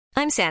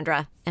I'm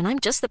Sandra, and I'm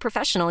just the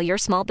professional your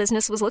small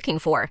business was looking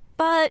for.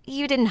 But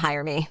you didn't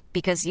hire me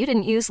because you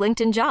didn't use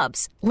LinkedIn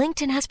Jobs.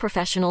 LinkedIn has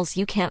professionals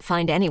you can't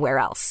find anywhere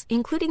else,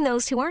 including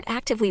those who aren't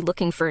actively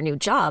looking for a new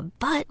job,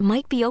 but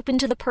might be open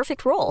to the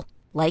perfect role,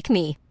 like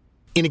me.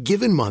 In a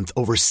given month,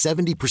 over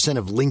 70%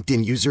 of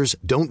LinkedIn users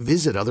don't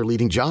visit other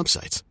leading job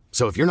sites.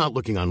 So if you're not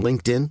looking on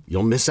LinkedIn,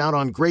 you'll miss out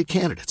on great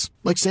candidates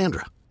like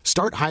Sandra.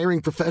 Start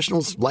hiring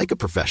professionals like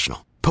a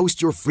professional.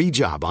 Post your free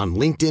job on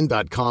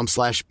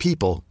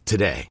linkedin.com/people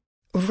today.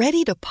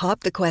 Ready to pop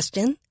the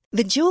question?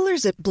 The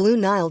jewelers at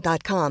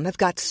BlueNile.com have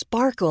got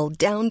sparkle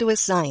down to a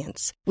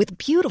science with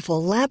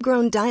beautiful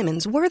lab-grown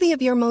diamonds worthy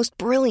of your most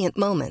brilliant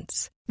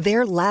moments.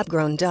 Their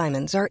lab-grown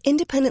diamonds are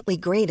independently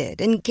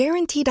graded and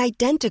guaranteed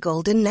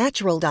identical to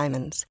natural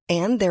diamonds,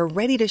 and they're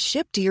ready to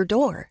ship to your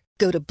door.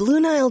 Go to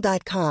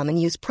BlueNile.com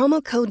and use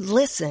promo code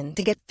LISTEN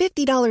to get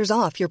 $50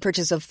 off your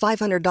purchase of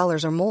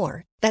 $500 or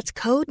more. That's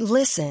code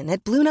LISTEN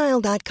at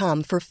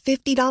BlueNile.com for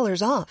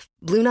 $50 off.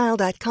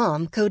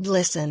 BlueNile.com, code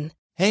LISTEN.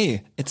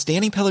 Hey, it's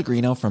Danny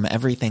Pellegrino from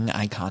Everything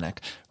Iconic.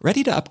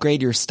 Ready to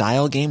upgrade your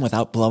style game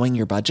without blowing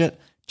your budget?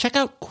 Check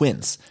out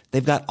Quince.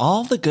 They've got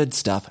all the good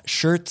stuff,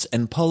 shirts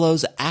and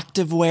polos,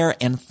 activewear,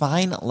 and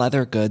fine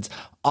leather goods,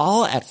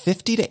 all at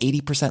 50 to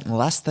 80%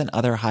 less than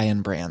other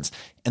high-end brands.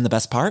 And the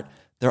best part?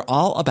 They're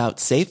all about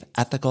safe,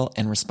 ethical,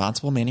 and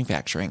responsible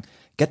manufacturing.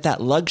 Get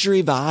that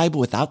luxury vibe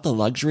without the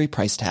luxury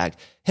price tag.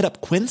 Hit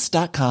up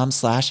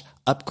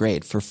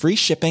quince.com/upgrade for free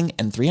shipping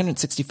and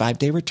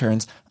 365-day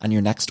returns on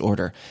your next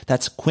order.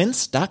 That's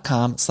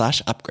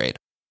quince.com/upgrade.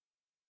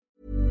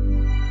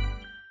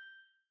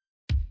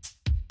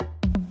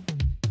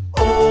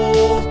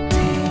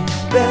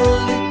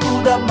 Väldigt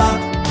goda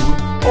mackor,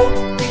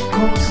 80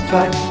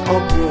 konstverk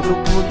av bröd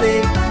och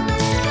pudding. 80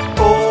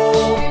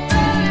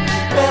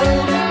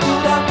 väldigt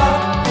goda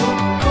mackor,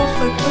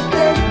 konstverk för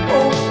dig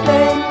och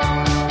mig.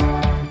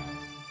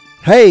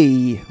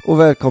 Hej och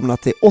välkomna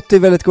till 80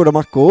 väldigt goda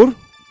mackor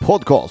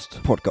podcast.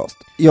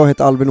 Jag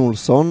heter Albin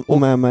Olsson och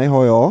med mig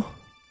har jag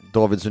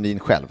David Sundin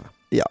själv.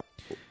 Ja.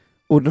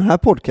 Och den här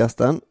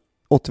podcasten,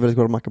 80 väldigt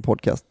goda mackor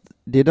podcast,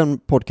 det är den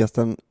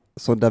podcasten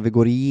så där vi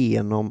går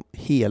igenom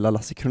hela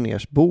Lasse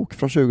Kroners bok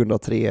från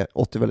 2003,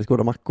 80 väldigt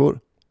goda mackor.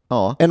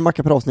 Ja. En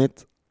macka per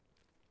avsnitt.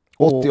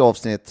 80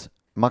 avsnitt,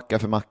 macka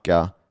för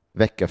macka,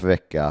 vecka för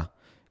vecka.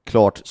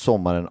 Klart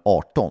sommaren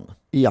 18.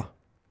 Ja.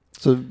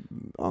 Så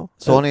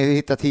har ni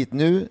hittat hit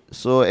nu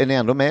så är ni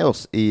ändå med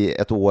oss i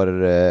ett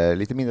år,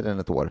 lite mindre än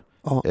ett år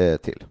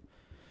till.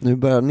 Nu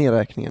börjar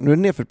nedräkningen. Nu är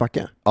det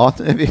nedförsbacke. Ja,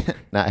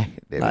 nej,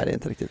 det är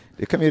inte riktigt.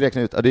 Det kan vi ju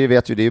räkna ut. Ja, det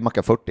vet ju, det är ju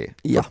macka 40.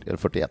 Ja. 40 eller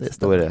 41.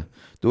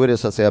 Då är det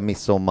så att säga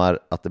midsommar,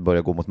 att det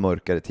börjar gå mot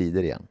mörkare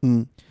tider igen.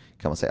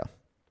 Kan man säga.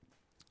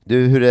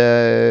 Du, hur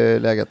är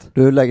läget?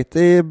 Läget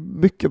är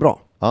mycket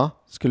bra. Ja.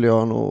 Skulle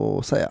jag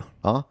nog säga.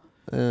 Ja.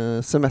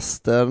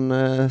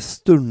 Semestern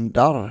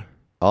stundar.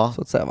 Ja.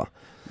 Så att säga, va?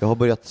 Jag har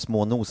börjat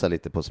smånosa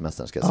lite på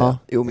semestern, ska jag säga.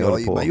 Jo, men jag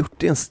har gjort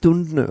det en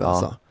stund nu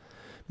alltså.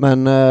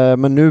 Men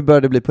nu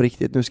börjar det bli på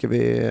riktigt. Nu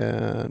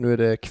är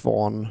det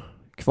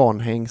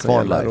kvarnhäng som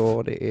gäller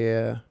och det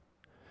är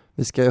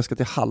jag ska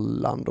till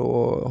Halland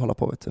och hålla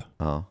på, vet du.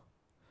 Ja.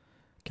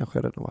 Kanske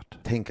är det nog varit.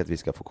 Tänk att vi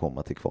ska få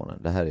komma till Kvarnen.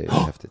 Det här är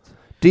häftigt.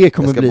 Det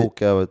kommer jag ska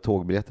boka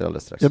tågbiljetter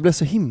alldeles strax. Jag blev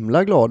så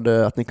himla glad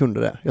att ni kunde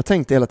det. Jag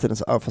tänkte hela tiden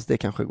så fast det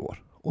kanske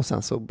går. Och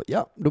sen så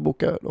då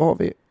har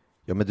vi.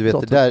 Ja, men du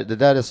vet, det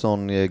där är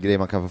sån grej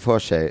man kan få för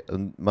sig.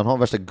 Man har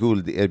värsta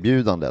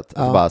gulderbjudandet.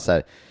 Ja. Bara så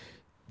här,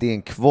 det är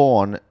en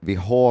kvarn vid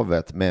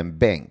havet med en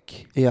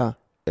bänk. Ja.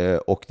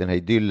 Och den här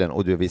idyllen,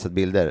 och du har visat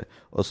bilder.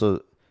 Och så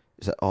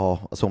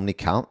alltså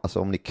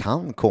om ni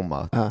kan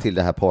komma till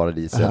det här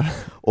paradiset.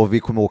 Och vi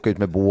kommer åka ut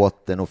med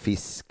båten och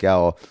fiska,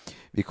 och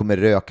vi kommer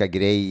röka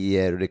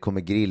grejer, och det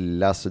kommer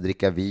grillas och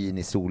dricka vin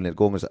i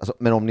solnedgång. Alltså,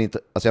 men om ni inte,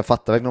 alltså jag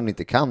fattar verkligen om ni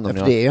inte kan.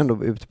 För det är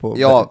ändå ute på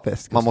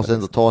väst. Man måste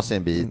ändå ta sig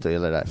en bit och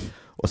hela det där.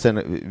 Och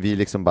sen vi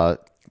liksom bara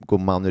går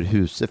man ur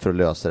huset för att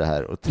lösa det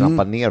här och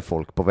trampa ner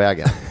folk på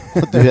vägen.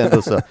 Och du är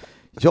ändå så,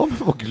 jag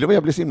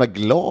blev så himla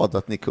glad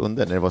att ni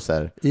kunde när det var så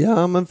här.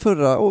 Ja, men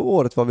förra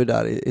året var vi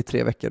där i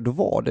 3 veckor. Då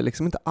var det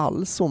liksom inte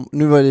alls som.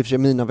 Nu var det i och för sig,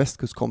 mina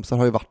västkustkompisar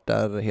har ju varit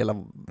där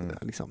hela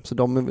liksom, så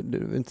det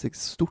är inte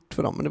stort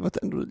för dem, men det var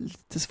ändå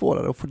lite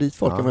svårare att få dit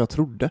folk än vad jag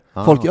trodde.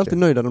 Folk är alltid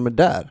nöjda när de är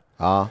där.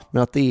 Ja.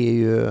 Men att det är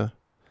ju,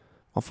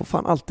 man får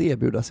fan alltid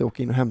erbjuda sig att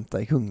åka in och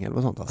hämta i Kungälv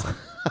och sånt alltså.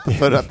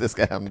 För att det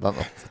ska hända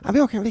något.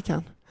 Ja, vi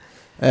kan.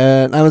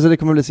 Nej, men så det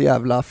kommer bli så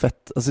jävla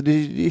fett. Alltså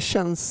det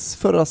känns,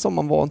 förra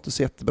sommaren var inte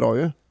så jättebra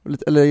ju.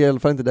 Eller i alla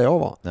fall inte där jag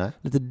var. Nej.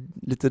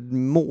 Lite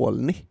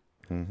molnig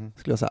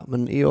skulle jag säga.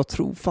 Men i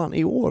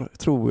år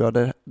tror jag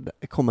det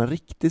kommer en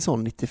riktig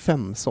sån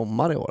 95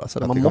 sommar i år. Alltså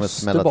där man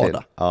måste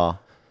bada. Ja.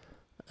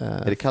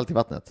 Är det kallt i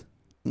vattnet?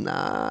 Nej,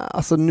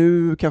 alltså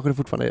nu kanske det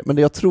fortfarande är. Men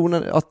jag tror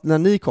när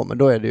ni kommer,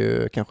 då är det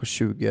ju kanske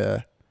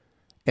 21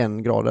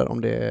 grader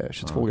om det är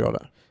 22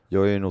 grader.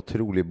 Jag är en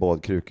otrolig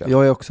badkruka.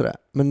 Jag är också det.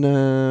 Men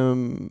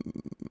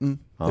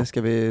det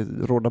ska vi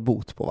råda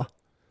bot på, va?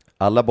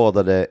 Alla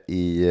badade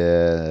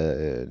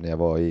när jag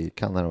var i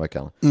Canada en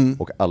veckan.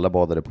 Och alla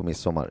badade på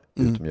midsommar,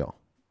 utom jag.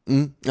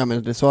 Ja,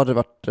 men det så hade det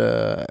varit,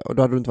 och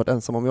då hade du inte varit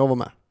ensam om jag var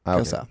med, kan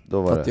jag säga.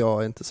 Då var för det. att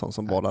jag är inte sån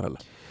som badar heller.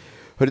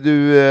 Hörru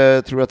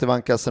du, tror du att det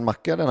vankas en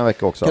macka denna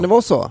vecka också? Kan det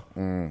vara så?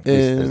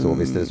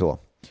 Visst är det så.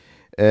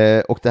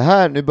 Och det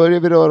här, nu börjar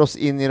vi röra oss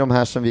in i de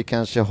här som vi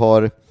kanske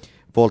har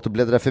valt att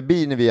bläddra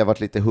förbi när vi har varit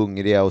lite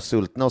hungriga och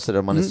sultna och så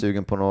där man är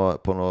sugen på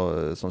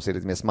något som ser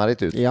lite mer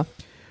smarrigt ut. Ja.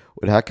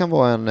 Och det här kan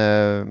vara en,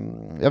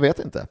 jag vet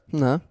inte.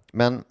 Nej.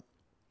 Men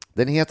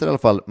den heter i alla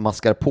fall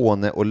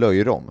mascarpone och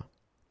löjrom.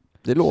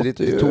 Det låter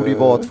så det tog ju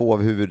vara 2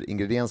 av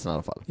huvudingredienserna i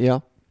alla fall.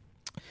 Ja.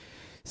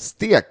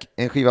 Stek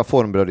en skiva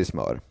formbröd i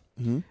smör.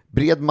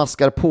 Bred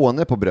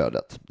mascarpone på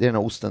brödet. Det är den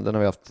här osten, den har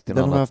vi haft till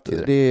något annat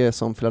tidigare. Det är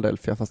som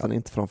Philadelphia, fast den är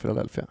inte från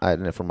Philadelphia. Nej,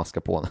 den är från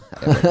mascarpone.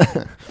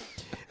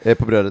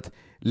 På brödet.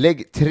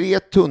 Lägg 3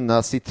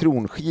 tunna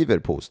citronskivor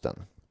på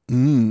osten.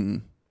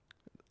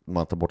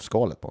 Man tar bort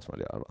skalet måste man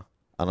göra, va?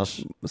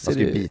 Annars man ska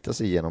ju bita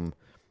sig igenom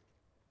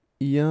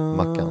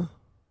mackan.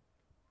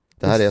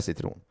 Det här är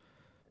citron.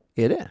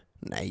 Är det?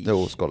 Nej.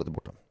 Jo, skalet är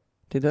borta.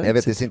 Jag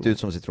vet, det ser inte ut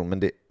som citron, men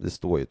det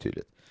står ju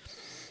tydligt.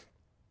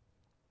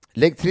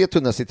 Lägg 3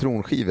 tunna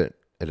citronskivor.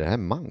 Eller det här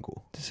är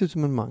mango. Det ser ut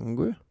som en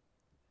mango.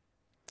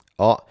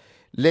 Ja.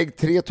 Lägg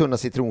 3 tunna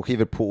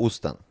citronskivor på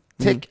osten.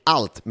 Täck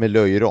allt med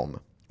löjrom.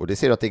 Och det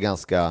ser du att det är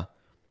ganska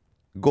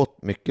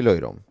gott, mycket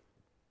löjrom.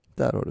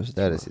 Där har du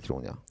citron. Där är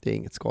citron, ja. Det är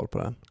inget skal på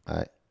den.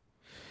 Nej.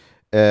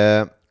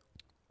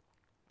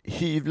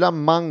 Hyvla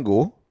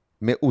mango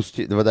med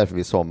osthyvel. Det var därför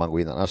vi sa mango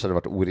innan. Annars hade det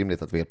varit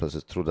orimligt att vi helt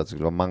plötsligt trodde att det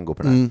skulle vara mango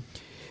på den här.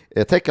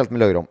 Täck allt med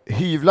löjrom.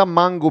 Hyvla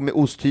mango med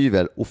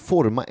osthyvel och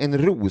forma en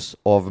ros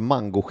av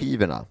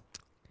mangoskivorna.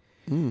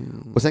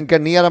 Och sen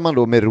garnerar man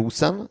då med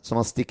rosen som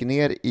man sticker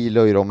ner i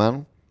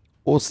löjrommen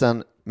och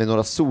sen med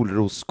några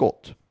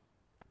solrosskott.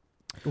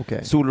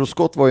 Okay.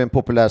 Solrosskott var ju en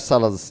populär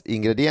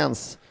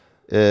salladsingrediens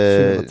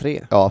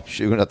 2003. Ja,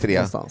 2003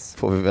 någonstans.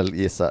 får vi väl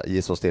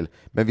gissa oss till.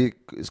 Men vi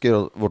ska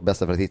göra vårt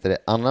bästa för att hitta det.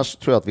 Annars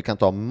tror jag att vi kan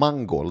ta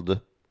mangold.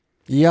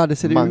 Ja, det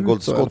ser det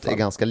Mangoldskott är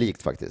ganska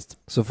likt faktiskt.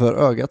 Så för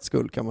ögats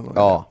skull kan man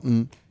nog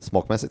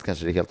smakmässigt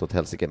kanske det är helt åt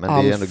helsike,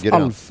 men det är ändå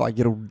grönt.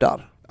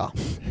 Alfagroddar. Ja,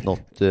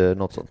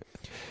 något sånt.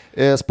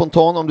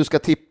 Spontan, om du ska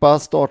tippa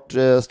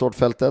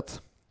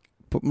startfältet.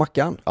 På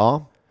mackan?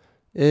 Ja.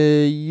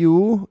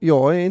 Jo,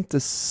 jag är inte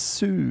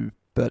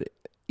superimpad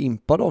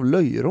av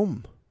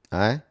löjrom.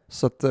 Nej.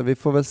 Så att vi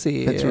får väl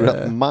se. Jag tror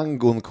att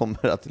mangon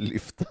kommer att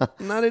lyfta.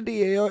 Nej, det är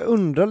det jag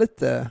undrar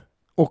lite.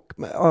 Och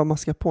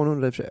mascarpone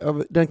undrar i och för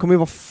sig. Den kommer ju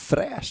vara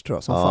fräsch tror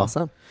jag som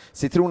fasen.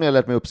 Citron har jag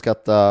lärt mig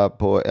uppskatta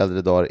på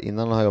äldre dagar.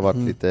 Innan har jag varit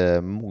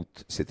lite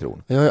mot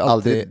citron. Jag har ju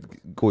aldrig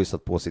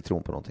gojsat på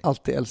citron på någonting.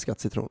 Alltid älskat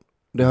citron.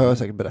 Det har jag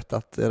säkert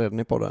berättat redan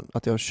i podden.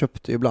 Att jag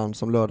köpte ibland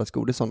som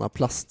lördagsgodis sådana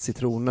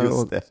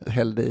plastcitroner och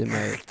hällde i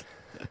mig.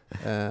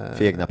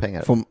 För egna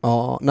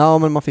pengar?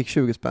 Men man fick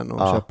 20 spänn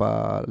och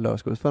köpa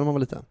lördagsgodis för när man var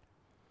liten.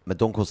 Men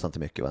de kostar inte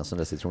mycket, va? En sån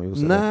där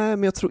citronjuice? Nej,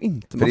 men jag tror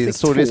inte. Man fick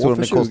 2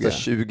 för 20. kostar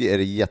 20 är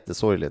det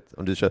jättesorgligt.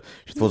 Om du kör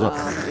 22 så...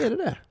 är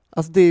det?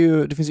 Alltså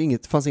det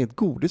fanns inget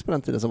godis på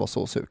den tiden som var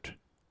så surt.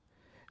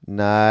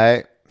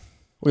 Nej.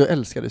 Och jag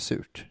älskade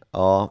surt.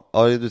 Ja,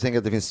 du tänker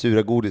att det finns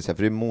sura godis här,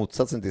 för det är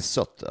motsatsen till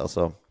sött.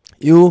 Alltså.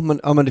 Jo,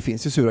 men det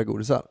finns ju sura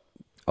godisar.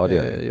 Ja,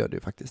 det gör det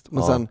ju faktiskt.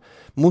 Men sen,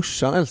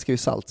 morsan älskar ju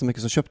salt så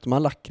mycket, så köpte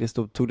man lakrits,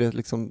 då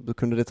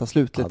kunde det ta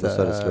slut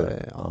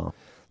lite.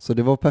 Så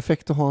det var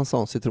perfekt att ha en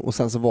sån citron. Och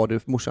sen så var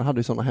det, morsan hade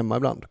ju såna hemma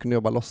ibland. Då kunde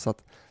jag bara låtsas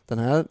att den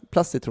här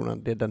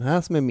plastcitronen, det är den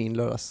här som är min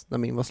lördags, när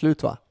min var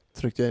slut, va?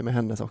 Tryckte jag i med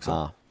hennes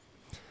också.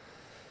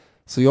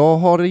 Så jag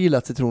har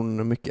gillat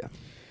citronen mycket.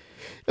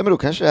 Ja, men då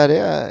kanske det här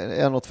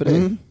är något för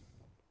dig.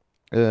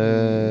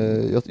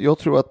 Jag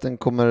tror att den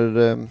kommer...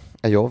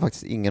 jag har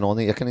faktiskt ingen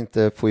aning. Jag kan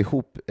inte få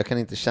ihop... Jag kan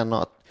inte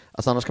känna att...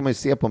 Alltså annars kan man ju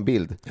se på en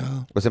bild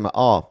och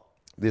säga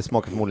det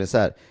smakar förmodligen så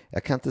här.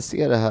 Jag kan inte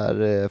se det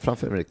här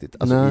framför mig riktigt.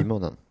 Alltså i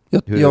munnen.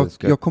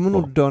 Jag kommer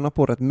nog dörna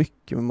på rätt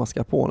mycket med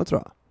mascarpone,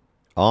 tror jag.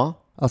 Ja.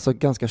 Alltså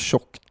ganska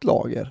tjockt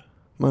lager.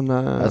 Men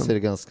jag ser det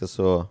ganska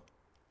så...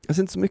 Jag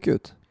ser inte så mycket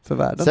ut för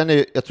världen.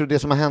 Sen jag tror det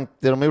som har hänt,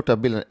 det de har gjort här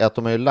bilden, är att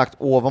de har ju lagt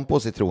ovanpå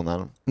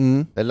citronen.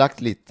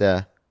 Lagt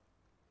lite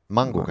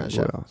mango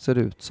kanske. Ja, ser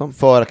det ut som.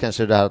 För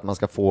kanske det här att man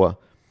ska få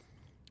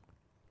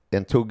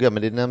en tugga,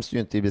 men det nämns ju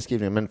inte i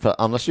beskrivningen. Men för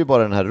annars är ju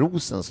bara den här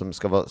rosen som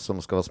ska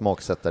vara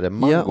smaksättare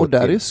mango. Ja, och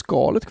där är ju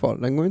skalet kvar.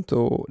 Den går inte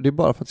det är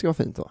bara för att det ska vara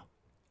fint, va?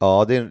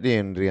 Ja, det är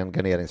en ren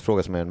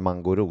garneringsfråga som är en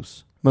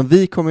mangoros. Men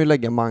vi kommer ju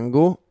lägga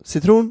mango,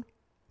 citron,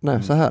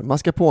 så här,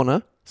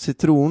 mascarpone,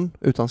 citron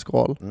utan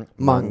skal,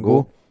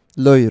 mango,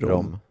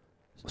 löjrom,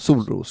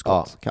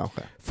 solrosskott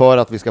kanske. För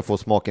att vi ska få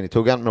smaken i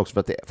tuggan, men också för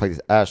att det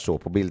faktiskt är så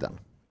på bilden.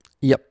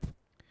 Japp.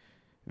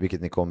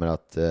 Vilket ni kommer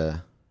att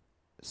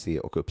se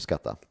och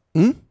uppskatta.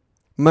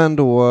 Men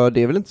då,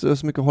 det är väl inte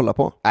så mycket att hålla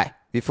på? Nej,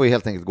 vi får ju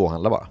helt enkelt gå och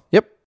handla bara.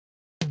 Japp.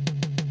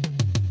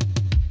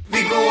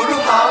 Vi går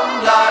och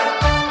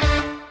handlar.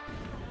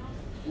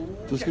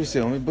 Då ska vi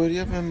se, om vi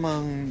börjar med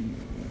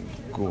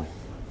mango.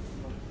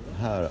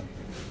 Här då.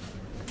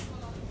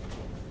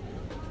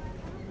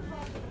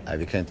 Nej,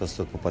 vi kan inte ha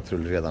stött på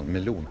patrull redan.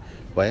 Melon.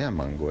 Vad är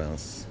mango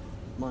ens?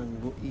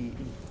 Mango är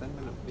inte en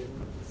melon, det är en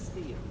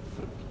stenfrukt.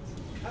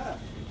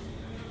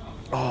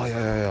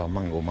 Ja,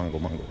 mango.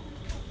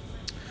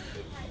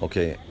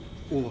 Okej.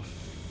 Åh,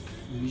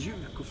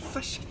 mjuk och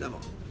färsk den var.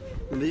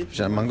 Men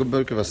Känner mango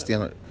brukar vara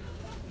stenar.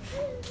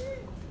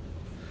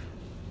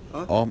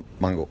 Ja,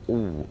 mango.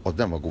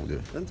 Den var god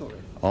du. Den tar vi.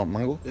 Ja,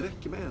 mango. Det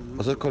räcker med en.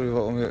 Och så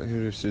kollar vi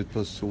hur det ser ut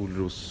på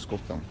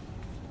solrosskotten.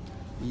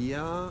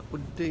 Ja, och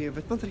det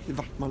vet man inte riktigt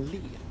vart man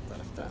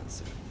letar efter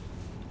ens.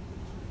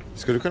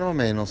 Skulle du kunna vara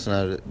med i någon sån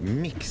här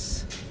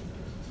mix?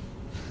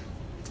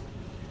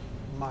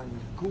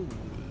 Mangold.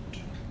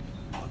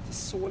 Ja, inte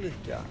så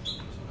lika.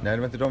 Nej, det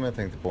var inte de jag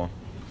tänkte på.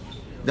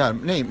 Där,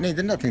 nej,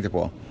 den där tänkte jag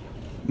på.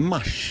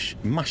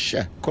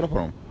 Marche. Kolla på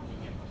dem.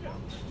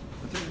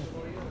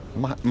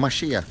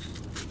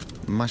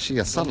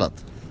 Marché-sallad.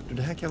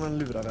 Det här kan man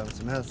lura vem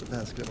som helst. Det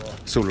här skulle vara...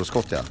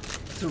 Solrosskott, ja. Jag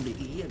tror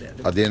det är det.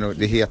 Ja,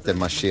 det heter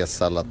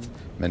marché-sallad,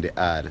 men det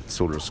är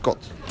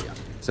solrosskott. Ja.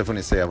 Så får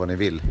ni säga vad ni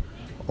vill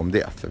om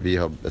det, för vi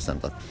har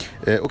bestämt att.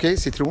 Okej,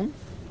 citron.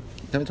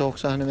 Kan vi ta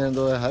också här när vi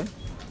ändå är här.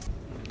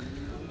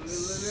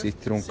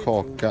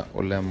 Citronkaka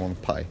och lemon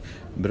pie.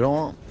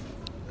 Bra.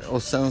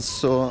 Och sen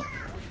så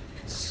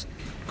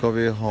ska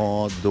vi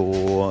ha då...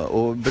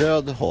 Och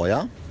bröd har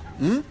jag.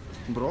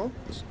 Bra.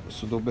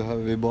 Så då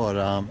behöver vi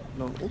bara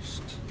Någon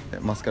ost.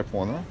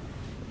 mascarpone.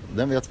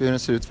 Den vet vi hur den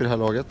ser ut för det här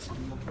laget.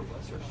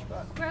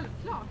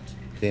 Självklart.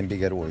 Det är en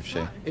bigarå i och för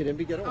sig. Är det en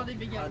bigarå? Ja, det är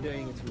bigarå. Ja, det är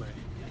inget för mig.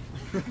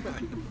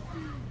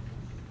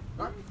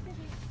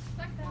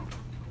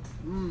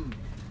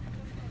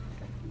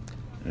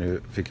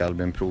 Nu fick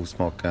Albin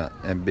provsmaka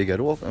en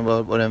bigarå.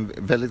 Var det en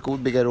väldigt god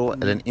bigarå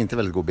eller en inte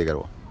väldigt god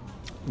bigarå?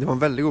 Det var en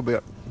väldigt god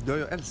bigarå.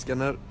 Jag älskar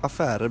när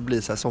affärer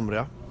blir så här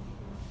somriga.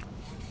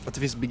 Att det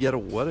finns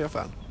bigarråer i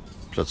affären.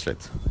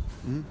 Plötsligt.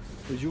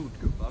 Och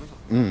jordgubbar och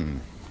så.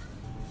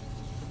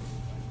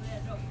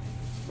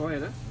 Vad är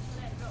det?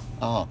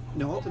 Aha.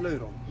 Jag har inte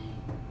löjrom.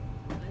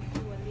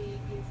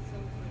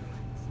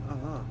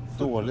 Aha.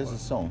 Dålig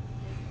säsong.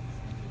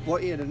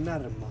 Vad är det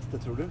närmaste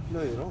tror du?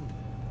 Löjrom?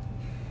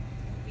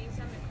 Det finns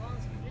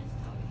amerikansk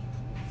frystag.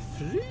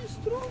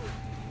 Frystrom?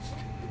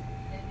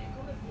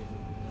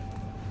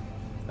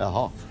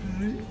 Jaha.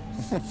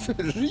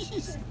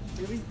 Fryst?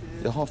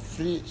 Jaha,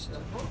 fryst.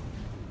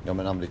 Ja,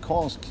 men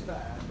amerikansk.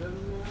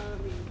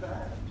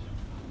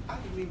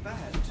 Min värld.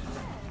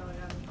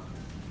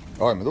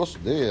 Ja, men då,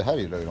 det här är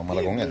ju löjrom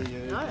alla gånger.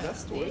 Där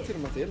står det till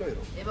och med att det är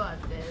löjrom. Det är bara att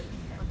man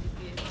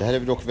tycker... Det här är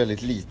dock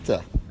väldigt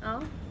lite. Ja,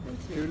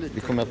 Hur lite?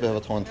 Vi kommer att behöva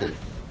ta en till.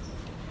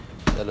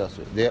 Jag löser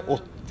det. Det är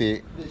 80...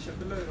 Vi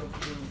köper löjrom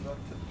för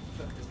 130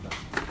 spänn.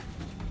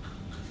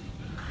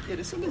 Är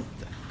det så lite?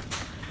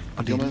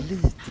 Ja, det är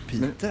lite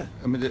pite.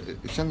 Men det,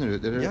 känner du?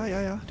 Det Ja,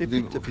 det är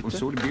pytte. Och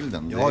såg du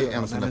bilden? Ja, det är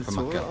en sån där men för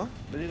så, macka. ja.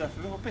 Men det är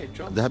därför vi har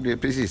Patreon. Det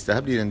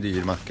här blir en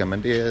dyr macka,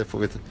 men det får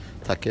vi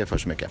tacka er för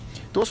så mycket.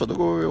 Då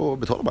går vi och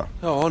betalar bara.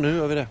 Ja, nu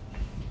gör vi det.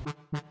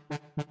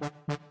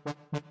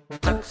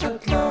 Dags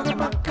att laga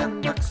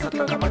mackan, dags att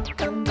laga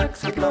mackan,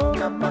 dags att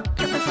laga mackan,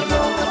 dags att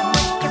laga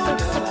mackan,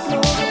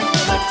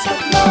 dags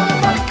att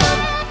laga mackan.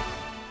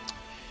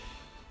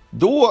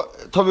 Då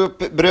tar vi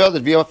upp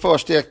brödet. Vi har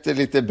förstekt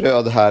lite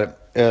bröd här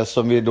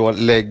som vi då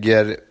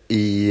lägger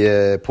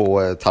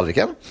på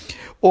tallriken.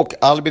 Och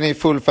Albin är i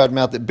full färd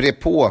med att bre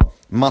på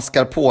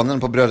mascarponen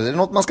på brödet. Är det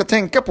något man ska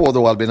tänka på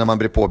då, Albin, när man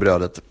bre på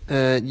brödet?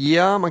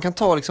 Ja, man kan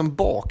ta liksom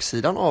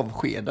baksidan av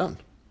skeden.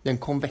 Den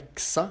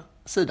konvexa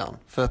sidan.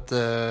 För att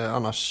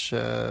annars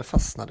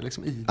fastnar det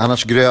liksom i.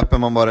 Annars gröper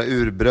man bara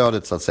ur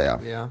brödet så att säga.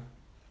 Ja.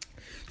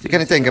 Det kan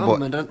ni tänka på.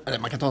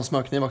 Man kan ta en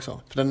smörkniv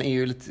också. För den är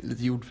ju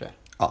lite gjord för det.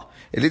 Ja,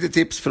 ett litet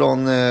tips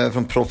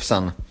från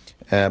proffsen,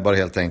 bara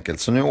helt enkelt.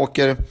 Så nu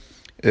åker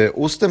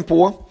osten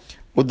på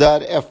och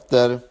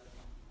därefter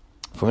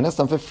får vi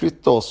nästan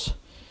förflytta oss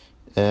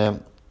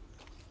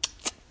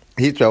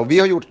hit tror jag. Och vi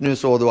har gjort nu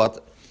så då att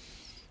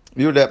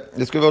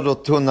det skulle vara då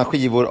tunna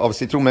skivor av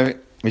citron, men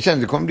vi känner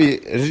att det kommer bli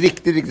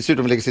riktigt surt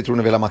om vi lägger citron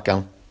över hela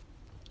mackan.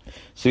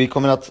 Så vi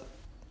kommer att...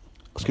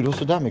 Skulle du ha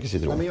så där mycket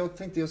citron? Ja, men jag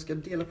tänkte jag ska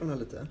dela på den här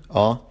lite.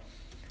 Ja.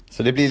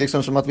 Så det blir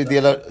liksom som att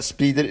vi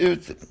sprider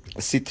ut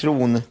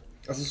citron.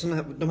 Alltså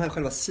de här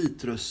själva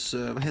citrus,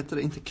 vad heter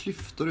det? Inte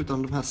klyftor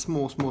utan de här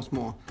små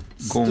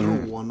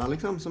stråna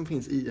liksom som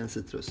finns i en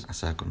citrus.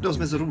 Alltså, de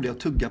som är så roliga att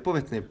tugga på,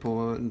 vet ni,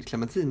 på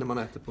clementin när man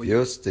äter på.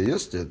 Just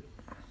det.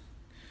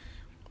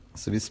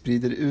 Så vi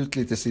sprider ut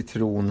lite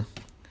citron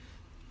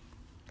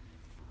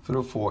för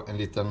att få en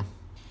liten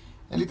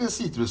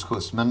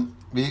citrusskjuts. Men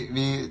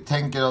vi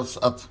tänker oss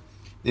att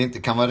det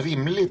inte kan vara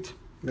rimligt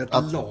med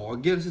ett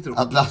lager citron.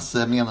 Att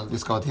Lasse menar att vi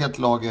ska ha ett helt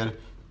lager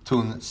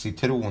tunn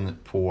citron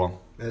på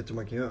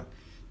man kan göra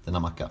denna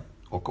macka.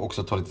 Och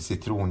också ta lite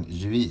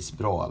citronjuice.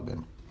 Bra,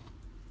 Albin.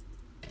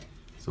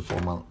 Så får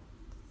man...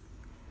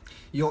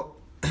 Jag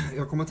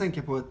kommer att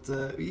tänka på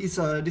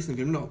gissa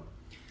Disney-film då.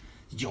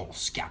 Jag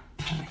ska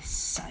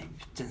pressa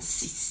ut den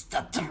sista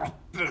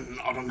droppen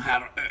av de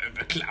här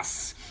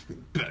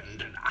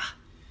överklassbönderna.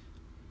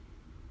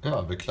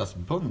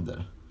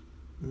 Överklassbönder?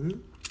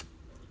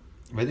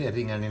 Vad är det?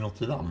 Ringaren i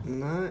Notre Dame?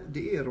 Nej,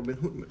 det är Robin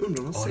Hood. Undrar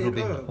om man ser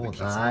Robin över Hood.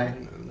 klassen.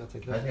 Nej.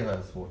 Det har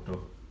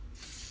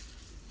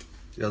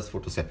jag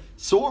svårt att se.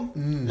 Så,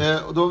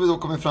 och då har vi då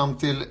kommit fram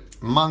till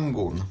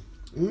mangon.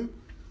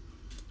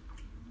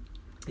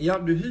 Ja,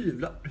 du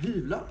hyvlar.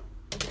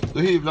 Då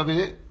hyvlar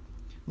vi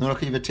några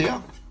skivor te.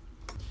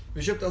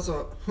 Vi köpte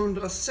alltså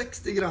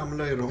 160 gram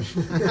löjrom.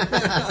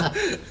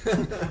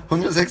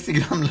 160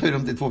 gram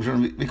löjrom till 2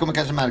 personer. Vi kommer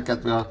kanske märka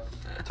att vi har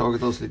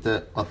tagit oss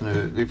lite att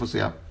nu, vi får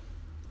se.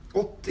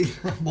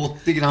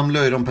 80 gram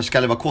löjrom per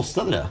skalle, vad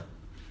kostade det?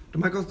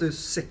 De här kostar ju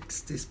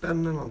 60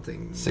 spänn eller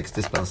någonting.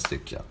 60 spänn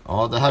styck, ja.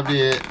 Ja, det här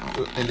blir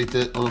en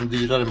lite av de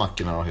dyrare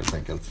mackorna då, helt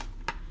enkelt.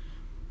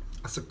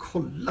 Alltså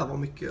kolla vad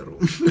mycket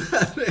rom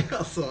det är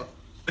alltså.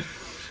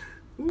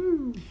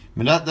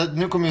 Men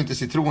nu kommer ju inte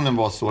citronen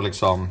vara så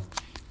liksom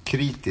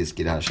kritisk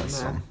i det här, känns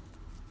som.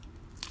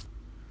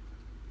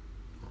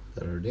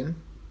 Där har du din.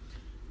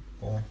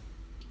 Och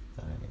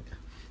där är min.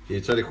 Det är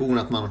ju tradition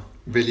att man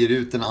väljer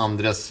ut den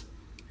andres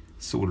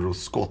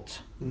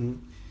solrosskott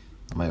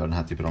när man gör den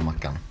här typen av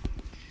mackan.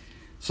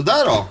 Så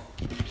där då.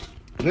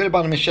 Nu är det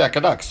bara med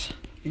käkardags.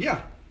 Ja.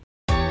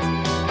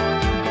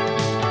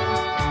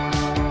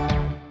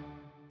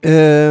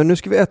 Nu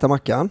ska vi äta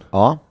mackan.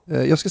 Ja.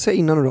 Jag ska säga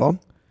innan nu då.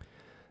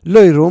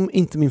 Löjrom,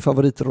 inte min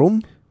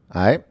favoritrom.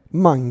 Nej.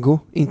 Mango,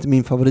 inte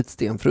min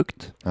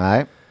favoritstenfrukt.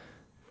 Nej.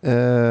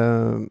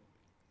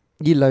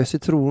 Gillar ju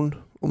citron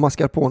och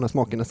mascarpone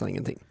smakar nästan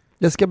ingenting.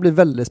 Det ska bli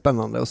väldigt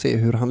spännande att se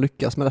hur han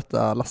lyckas med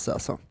detta, Lasse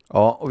alltså.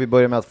 Ja, och vi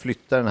börjar med att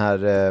flytta den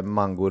här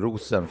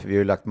mangorosen, för vi har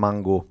ju lagt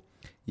mango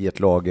i ett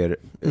lager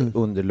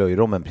under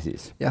löjrommen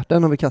precis. Ja,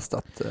 den har vi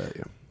kastat.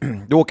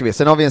 Då åker vi.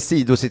 Sen har vi en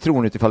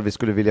sidocitron utifall vi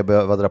skulle vilja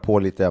behöva dra på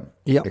lite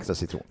extra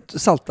citron.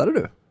 Saltade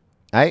du?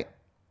 Nej.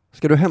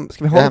 Ska vi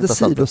ha lite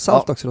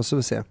sidosalt också då, så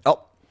vi ser?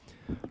 Ja.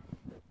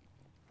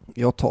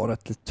 Jag tar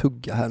ett litet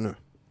tugga här nu.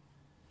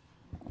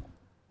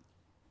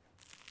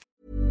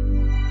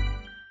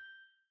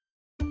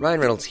 Ryan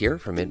Reynolds here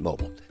from Mint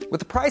Mobile. With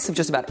the price of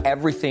just about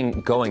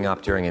everything going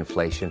up during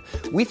inflation,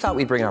 we thought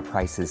we'd bring our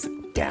prices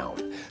down.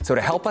 So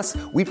to help us,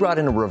 we brought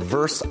in a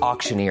reverse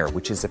auctioneer,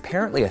 which is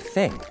apparently a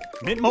thing.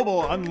 Mint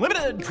Mobile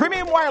Unlimited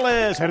Premium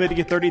Wireless. How to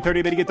get 30,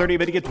 30, bit to get 30,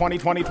 bit to get 20,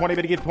 20, 20,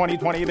 bit to get 20,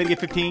 20, bit to get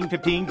 15,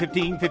 15,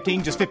 15,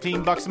 15, just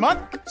 $15 a month?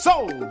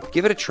 Sold!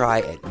 Give it a try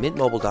at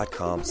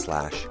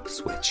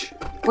mintmobile.com/switch.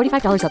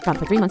 $45 up front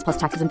for 3 months plus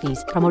taxes and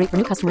fees. Promo rate for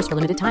new customers for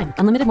limited time.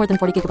 Unlimited more than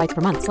 40 gigabytes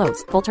per month.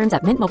 Slows full terms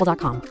at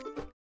mintmobile.com.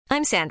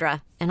 I'm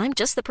Sandra, and I'm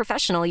just the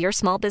professional your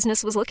small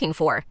business was looking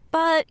for.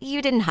 But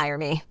you didn't hire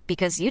me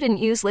because you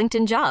didn't use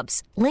LinkedIn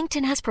Jobs.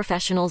 LinkedIn has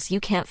professionals you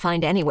can't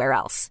find anywhere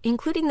else,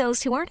 including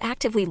those who aren't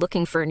actively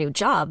looking for a new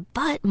job,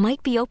 but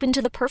might be open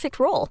to the perfect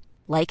role,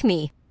 like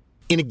me.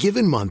 In a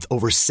given month,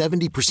 over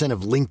 70%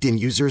 of LinkedIn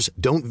users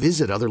don't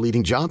visit other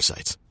leading job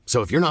sites.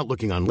 So if you're not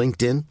looking on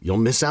LinkedIn, you'll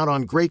miss out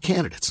on great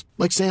candidates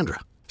like Sandra.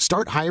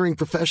 Start hiring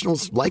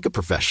professionals like a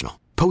professional.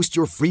 Post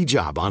your free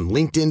job on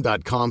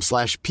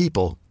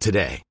linkedin.com/people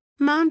today.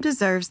 Mom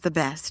deserves the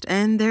best,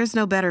 and there's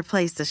no better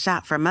place to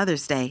shop for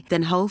Mother's Day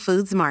than Whole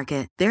Foods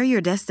Market. They're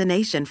your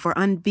destination for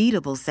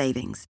unbeatable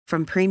savings,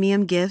 from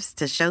premium gifts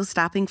to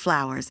show-stopping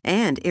flowers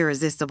and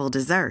irresistible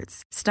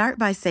desserts. Start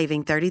by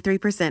saving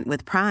 33%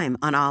 with Prime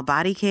on all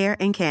body care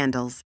and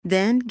candles.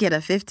 Then get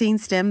a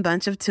 15-stem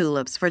bunch of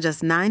tulips for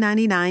just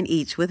 $9.99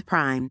 each with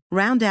Prime.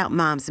 Round out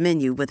Mom's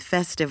menu with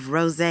festive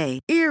rosé,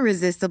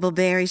 irresistible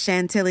berry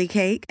chantilly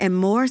cake, and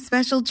more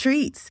special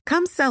treats.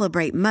 Come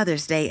celebrate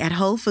Mother's Day at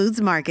Whole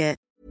Foods Market.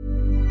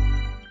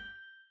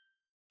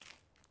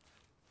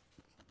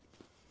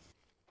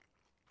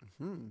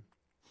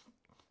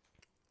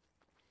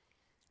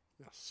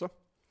 Jaså.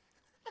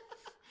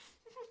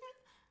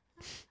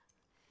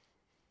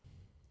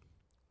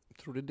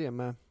 Tror du det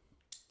med...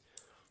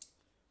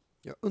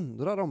 Jag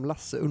undrar om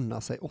Lasse unnar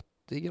sig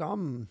 80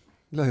 gram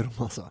löjrom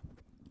alltså.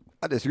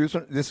 Ja, det såg ut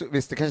som,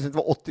 visst, det kanske inte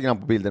var 80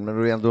 gram på bilden,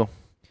 men det är ändå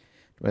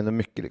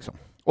mycket liksom.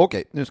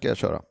 Okej, nu ska jag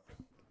köra.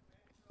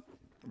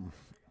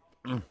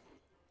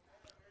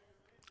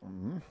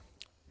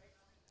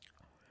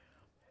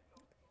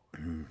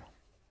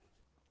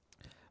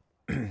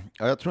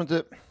 Ja, jag tror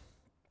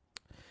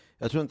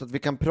inte att vi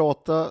kan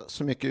prata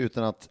så mycket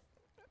utan att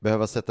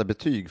behöva sätta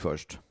betyg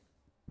först.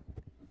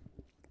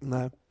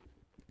 Nej.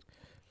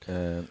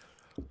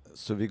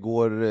 Så vi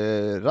går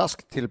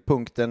raskt till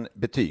punkten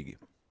betyg.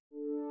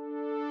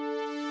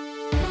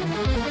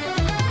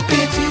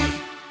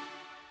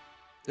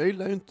 Jag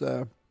gillar ju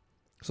inte,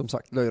 som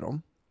sagt,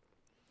 löjrom.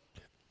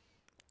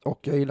 Och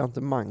jag gillar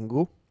inte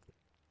mango.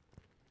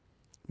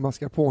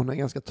 Mascarpone är en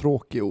ganska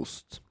tråkig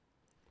ost.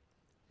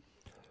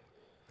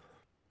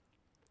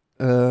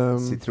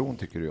 Citron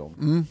tycker du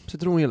om?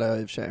 Citron gillar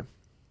jag i och för sig.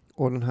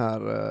 Och den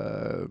här,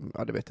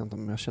 ja, det vet jag inte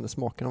om jag känner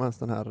smaken av ens,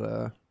 den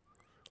här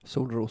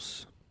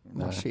solros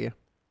marché.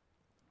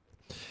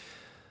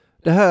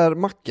 Det här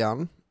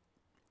mackan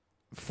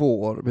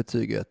får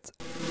betyget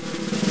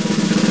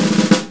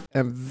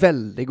en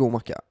väldigt god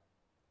macka.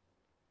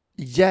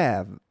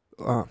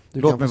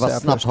 Låt mig bara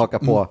snabbt haka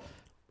på.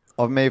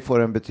 Av mig får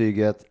den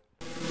betyget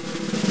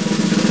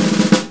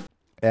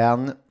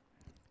en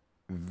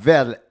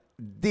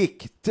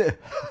väldigt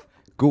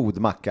god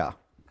macka.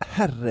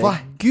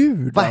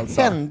 Herregud, Vad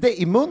alltså.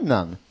 hände i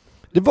munnen?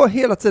 Det var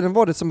hela tiden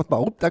var det som att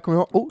bara, där kommer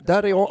jag,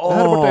 där är jag,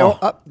 här borta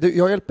är jag.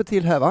 Jag hjälper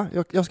till här, va?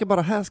 Jag ska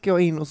bara, här ska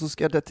jag in och så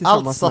ska det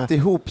tillsammans Allt satt med...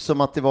 ihop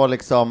som att det var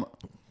liksom...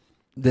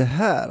 Det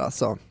här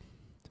alltså,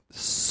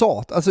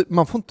 alltså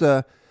man får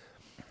inte...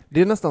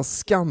 Det är nästan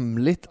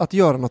skamligt att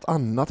göra något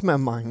annat med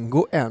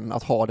mango än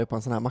att ha det på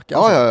en sån här macka.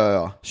 Alltså.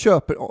 Ja.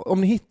 Köper,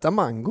 om ni hittar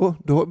mango,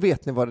 då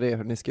vet ni vad det är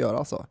ni ska göra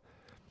alltså.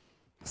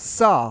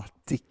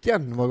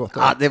 Satiken var gott.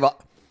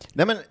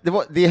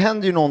 Ja, det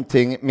händer ju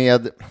någonting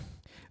med...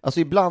 Alltså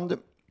ibland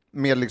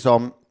med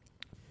liksom...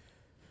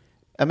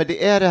 Ja, men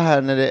det är det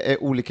här när det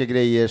är olika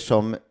grejer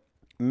som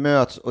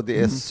möts och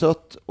det är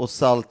sött och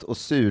salt och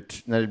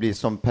surt när det blir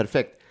som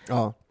perfekt.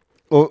 Ja.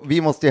 Och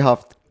vi måste ju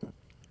haft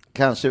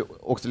kanske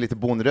också lite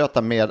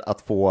bonröta med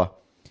att få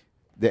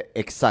det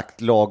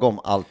exakt lagom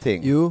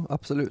allting. Jo,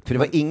 absolut. För det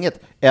var inget,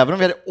 även om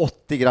vi hade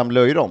 80 gram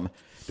löjrom,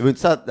 det var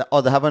inte så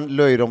att det här var en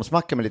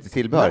löjromsmacka med lite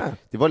tillbehör. Nej.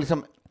 Det var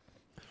liksom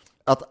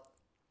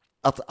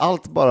att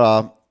allt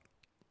bara...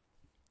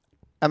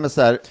 Ja, men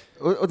så här,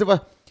 och det var...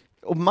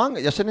 Och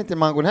jag känner inte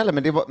mangon heller,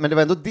 men det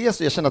var ändå det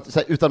så jag kände att så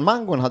här, utan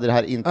mangon hade det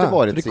här inte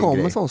varit det sin kom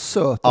grej. en sån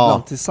söt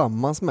ibland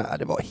tillsammans med.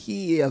 Det var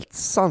helt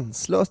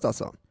sanslöst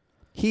alltså.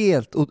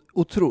 Helt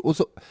otroligt. Och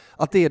så,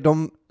 att det är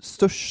de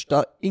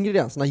största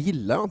ingredienserna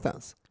gillar jag inte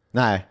ens.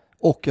 Nej.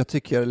 Och jag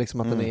tycker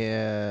liksom att den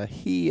är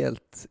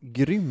helt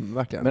grym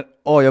verkligen. Men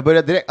jag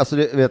började direkt, alltså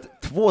du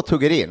vet, 2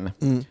 tuggar in,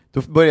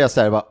 då började jag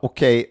säga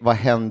okej, vad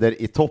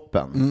händer i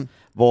toppen?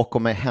 Vad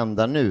kommer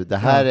hända nu? Det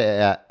här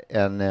är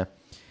en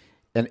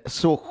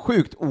så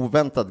sjukt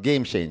oväntad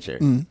game changer.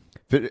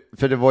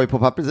 För det var ju på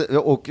pappret,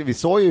 och vi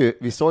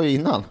sa ju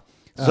innan,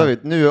 så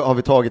nu har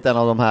vi tagit en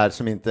av de här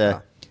som inte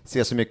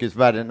ser så mycket ut i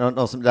världen.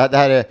 Det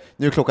här är,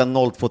 nu är klockan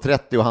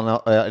 02.30 och han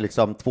har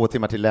liksom 2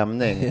 timmar till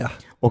lämning. Ja.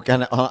 Och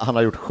han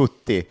har gjort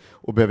 70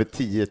 och behöver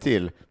 10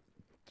 till.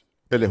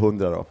 Eller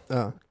 100 då.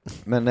 Ja.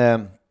 Men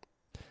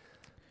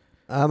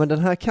men den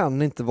här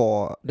kan inte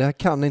vara, det här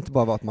kan inte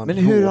bara vara att man... Men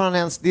hur har han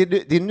ens...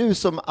 Det är nu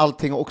som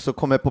allting också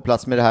kommer på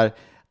plats med det här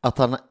att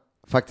han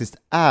faktiskt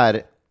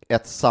är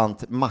ett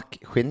sant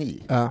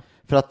mackgeni. Ja.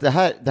 För att det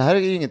här är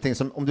ju ingenting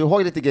som... Om du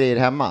har lite grejer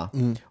hemma,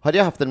 hade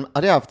jag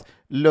haft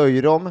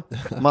löjrom,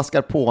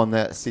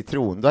 mascarpone,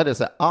 citron, då hade jag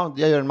sagt,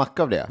 jag gör en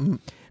macka av det.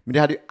 Men det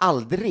hade ju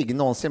aldrig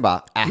någonsin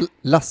bara...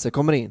 Lasse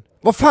kommer in.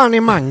 Vad fan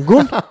är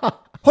mangon?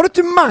 Har du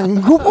inte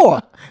mango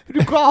på? Är du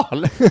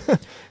gal?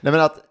 Nej, men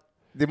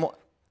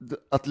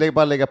att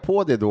bara lägga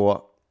på det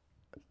då,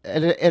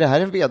 eller är det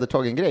här en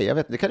vedertagen grej? Jag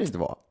vet inte, det kan det inte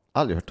vara.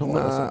 Aldrig hört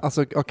talas om.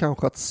 Alltså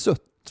kanske att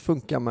sött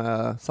funkar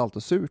med salt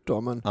och surt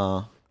då, men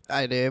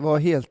nej, det var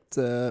helt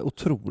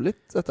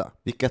otroligt detta.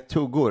 Vilka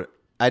tuggor.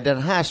 Nej, den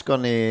här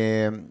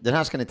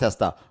ska ni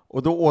testa.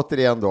 Och då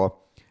återigen då,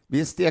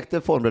 vi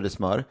stekte formbröd i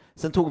smör.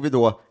 Sen tog vi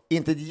då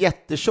inte ett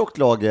jättetjockt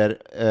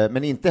lager,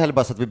 men inte heller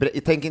bara så att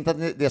vi... Tänk inte att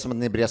det är som att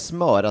ni brer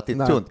smör, att det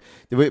är tunt.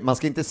 Man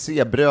ska inte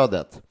se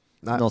brödet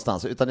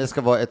någonstans, utan det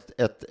ska vara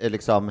ett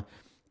liksom...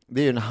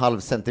 Det är ju en halv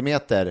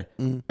centimeter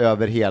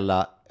över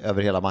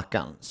hela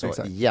mackan. Så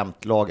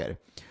jämnt lager.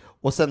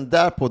 Och sen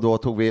därpå då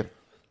tog vi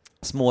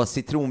små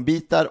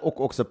citronbitar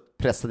och också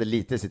pressade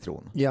lite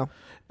citron. Ja.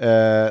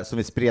 Som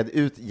vi spred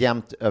ut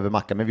jämnt över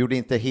mackan, men vi gjorde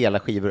inte hela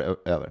skivor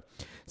över.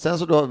 Sen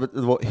så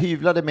då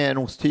hyvlade med en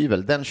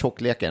osthyvel, den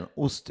tjockleken,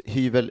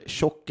 osthyvel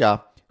tjocka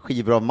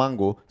skivor av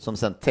mango som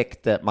sen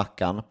täckte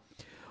mackan.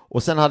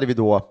 Och sen hade vi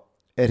då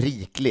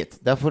rikligt,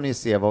 där får ni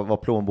se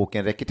vad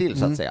plånboken räcker till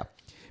så att säga.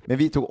 Men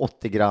vi tog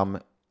 80 gram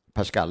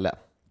per skalle.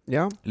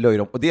 Ja.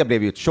 Löjrom, och det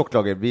blev ju ett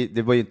tjocklager.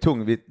 Det var ju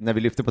tung, när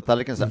vi lyfte på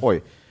tallriken så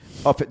oj,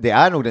 det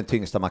är nog den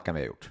tyngsta mackan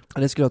vi har gjort.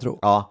 Ja, det skulle jag tro.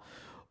 Ja.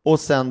 Och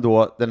sen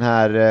då den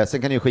här,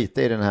 sen kan ni ju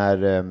skita i den här,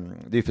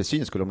 det är ju för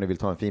syns skull om ni vill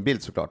ta en fin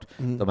bild såklart.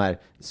 De här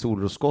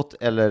solroskott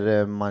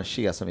eller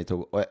manché som vi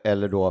tog,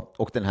 eller då,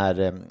 och den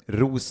här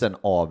rosen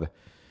av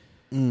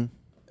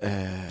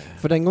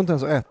för den går inte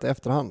ens att äta i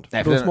efterhand.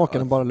 Nej, då smakar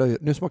den bara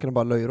nu smakar den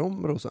bara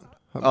löjrom, rosen.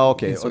 Ja,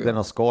 okej. Och den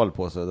har skal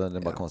på, så den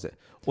är bara konstig.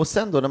 Och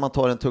sen då när man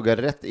tar en tugga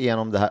rätt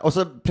igenom det här, och så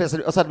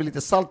hade vi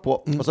lite salt på,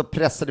 och så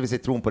pressade vi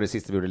citron på det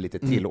sista, vi gjorde lite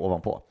till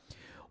ovanpå.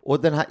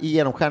 Och den här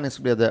genomskärningen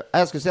så blev det,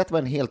 jag skulle säga att det var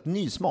en helt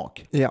ny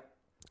smak. Ja.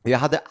 Jag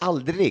hade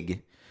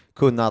aldrig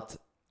kunnat,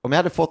 om jag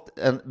hade fått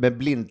med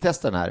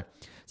blindtesten här,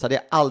 så hade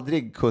jag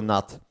aldrig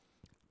kunnat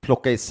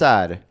plocka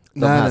isär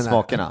de här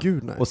smakerna.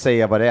 Gud, och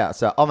säga vad det är.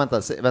 Så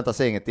vänta,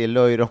 säg inget, det är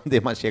löjrom, det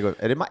är manchego.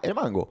 Är det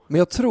mango? Men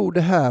jag tror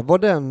det här var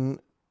den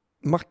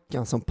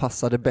mackan som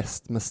passade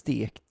bäst med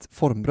stekt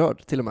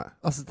formbröd till och med.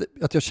 Alltså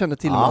att jag kände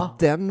till och med att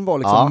den var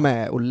liksom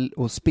med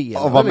och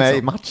spelade. Och var med liksom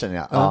i matchen,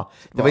 ja.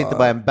 Det var inte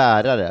bara en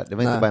bärare, det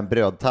var inte bara en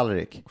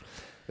brödtallrik.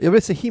 Jag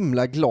blir så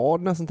himla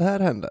glad när sånt här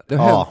händer. Det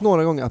har hänt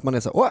några gånger att man är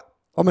så,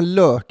 men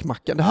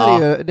lökmackan, det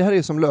här är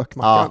ju som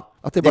lökmackan.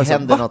 Att det bara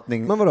händer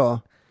någonting. Men vadå?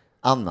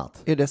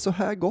 Annat. Är det så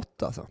här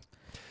gott alltså?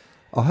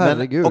 Ja,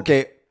 herregud.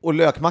 Okej, och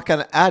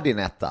lökmackan är din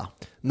etta?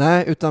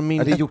 Nej, utan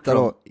min etta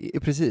då,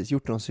 precis,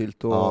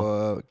 hjortronsylt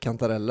och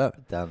kantareller.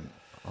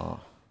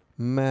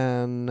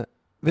 Men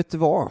vet du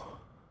vad?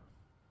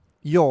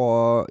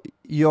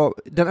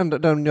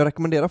 Den jag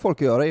rekommenderar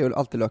folk att göra är ju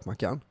alltid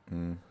lökmackan.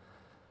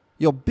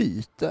 Jag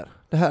byter.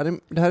 Det här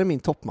är min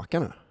toppmacka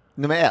nu.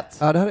 Nummer 1?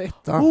 Ja, det här är 1.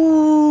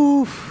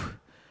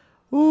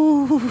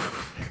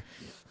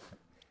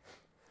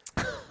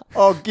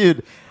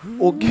 Gud.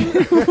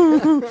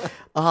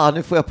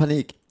 Nu får jag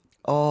panik.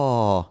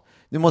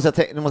 Nu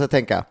måste jag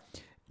tänka.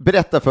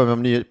 Berätta för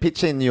mig om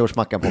pitcha in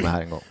nyårsmackan på mig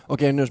här en gång.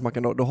 Okej,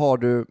 nyårsmackan då. Då har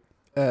du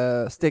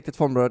stekt ett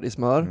formbröd i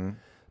smör.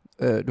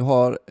 Du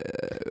har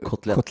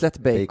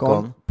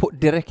kotlettbacon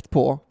direkt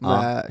på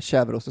med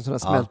käverosten så den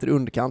smälter i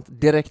underkant.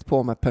 Direkt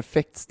på med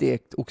perfekt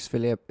stekt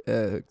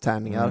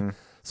oxfilé-tärningar.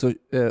 Så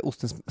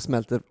osten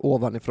smälter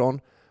ovanifrån.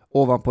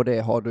 Ovanpå det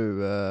har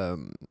du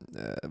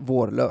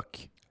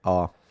vårlök.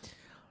 Ja.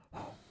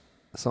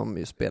 Som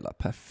ju spelar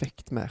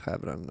perfekt med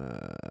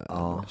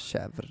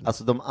kävren.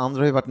 Alltså de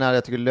andra har ju varit nära.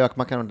 Jag tycker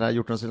lökmackan och den här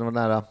hjorten skulle vara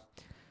nära.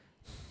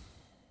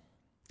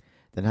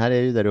 Den här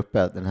är ju där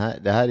uppe.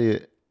 Det här är ju...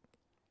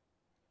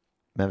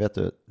 Men vet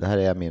du, det här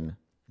är min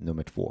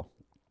nummer 2.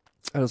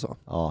 Är det så?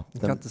 Ja. Du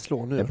kan inte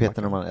slå nu.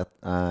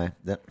 Nej.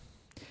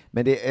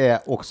 Men det är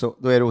också...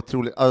 Då är det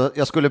otroligt... Alltså,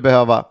 jag skulle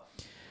behöva...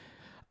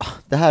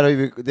 Det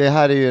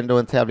här är ju ändå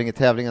en tävling i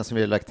tävlingen som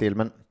vi har lagt till.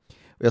 Men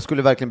jag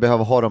skulle verkligen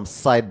behöva ha dem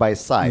side by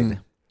side.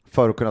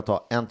 För att kunna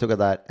ta en tugga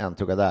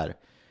där.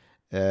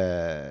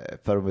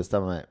 För att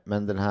bestämma mig.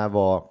 Men den här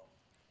var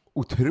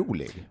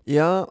otrolig.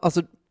 Ja,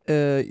 alltså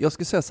jag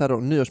skulle säga så här då,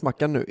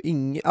 nyårsmackan nu.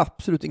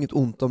 Absolut inget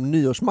ont om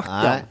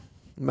nyårsmackan. Nej.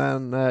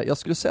 Men jag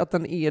skulle säga att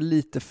den är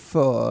lite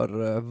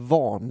för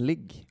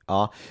vanlig.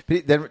 Ja,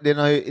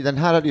 den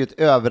här hade ju ett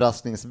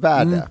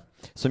överraskningsvärde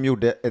som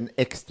gjorde en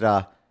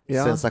extra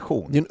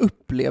sensation. Det är en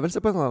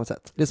upplevelse på ett annat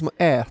sätt. Det är som att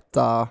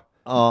äta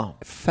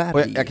färg.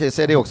 Och jag kan ju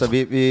säga det också,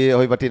 vi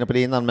har ju varit inne på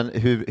det innan, men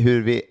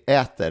hur vi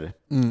äter,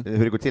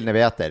 hur det går till när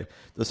vi äter.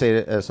 Då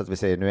säger så att vi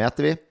säger, nu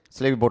äter vi,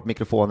 så lägger vi bort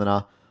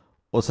mikrofonerna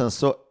och sen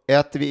så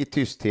äter vi i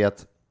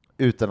tysthet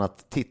utan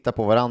att titta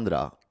på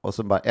varandra och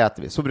så bara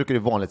äter vi. Så brukar det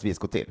vanligtvis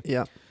gå till.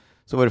 Ja.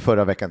 Så var det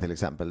förra veckan till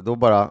exempel. Då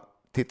bara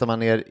tittar man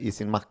ner i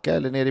sin macka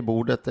eller ner i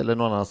bordet eller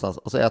någon annanstans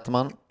och så äter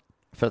man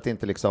för att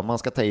inte liksom, man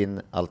ska ta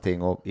in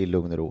allting och i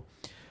lugn och ro.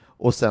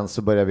 Och sen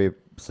så börjar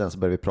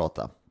vi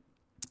prata.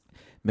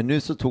 Men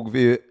nu så tog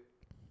vi ju,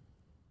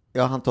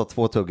 jag hann ta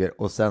 2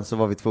 tuggor och sen så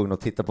var vi tvungna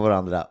att titta på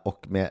varandra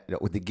och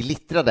det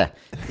glittrade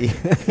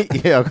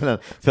i ögonen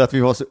för att vi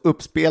var så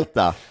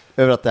uppspelta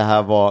över att det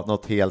här var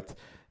något helt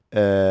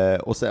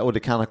och det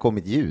kan ha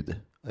kommit ljud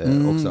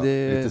också.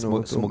 Lite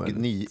små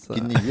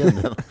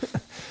gnyenden.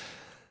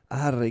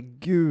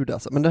 Herregud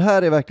alltså. Men det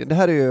här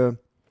är ju,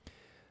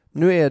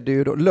 nu är det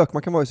ju då,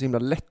 lökmackan var ju så himla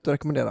lätt att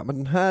rekommendera, men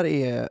den här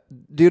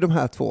det är ju de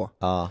här 2.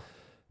 Ja.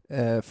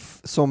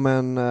 Som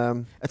en...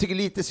 Jag tycker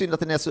lite synd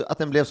att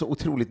den blev så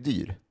otroligt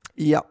dyr.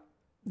 Ja,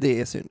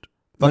 det är synd.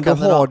 Men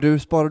då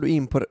sparar du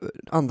in på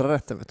andra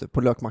rätten, vet du,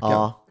 på lökmackan.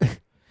 Ja.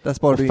 Där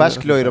sparar du in.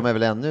 Färsk löjrom är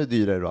väl ännu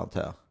dyrare då,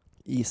 antar jag?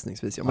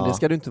 Gissningsvis, ja. Men det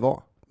ska det inte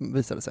vara,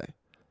 visar det sig.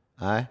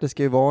 Nej. Det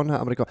ska ju vara den här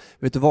amerikan.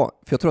 Vet du vad?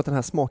 För jag tror att den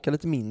här smakar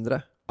lite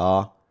mindre.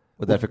 Ja,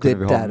 och därför kunde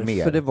vi ha mer. Det är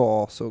därför det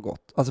var så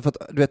gott. Alltså för att,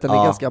 du vet, den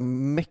är ganska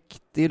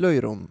mäktig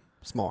löjrom.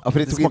 Smak. Ja, för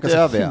det smakar så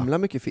över, himla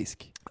mycket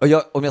fisk. Och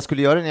om jag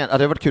skulle göra den igen,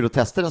 hade det varit kul att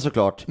testa den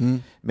såklart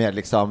med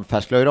liksom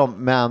färsk löjrom,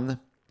 men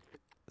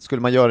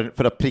skulle man göra det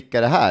för att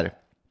pricka det här,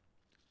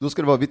 då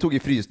skulle det vara, vi tog i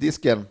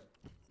frysdisken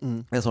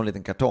en sån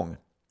liten kartong.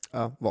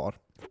 Ja, var?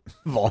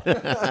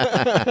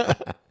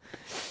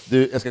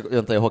 Du,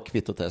 jag har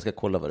kvittot här, jag ska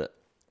kolla vad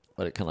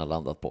det kan ha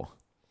landat på.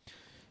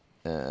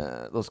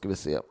 Då ska vi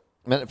se.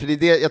 Men för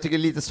det jag tycker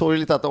det är lite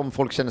sorgligt att om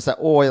folk känner så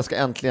här, jag ska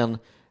äntligen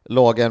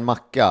laga en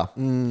macka.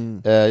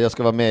 Jag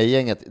ska vara med i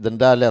gänget. Den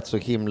där lät så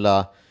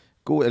himla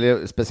god,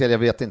 eller speciellt, jag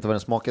vet inte vad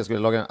den smakar. Jag skulle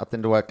laga att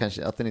den då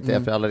kanske att den inte är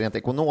för alla rent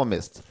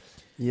ekonomiskt.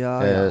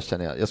 Ja.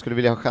 Känner jag. Jag skulle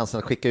vilja ha chansen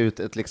att skicka ut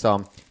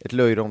ett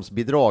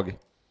löjromsbidrag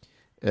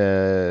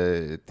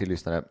till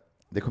lyssnare.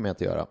 Det kommer jag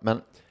inte göra.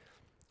 Men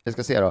jag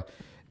ska se då.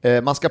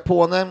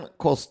 Mascarponen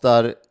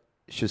kostar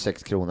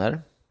 26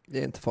 kronor. Det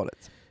är inte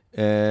farligt.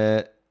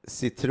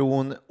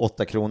 Citron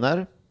 8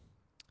 kronor.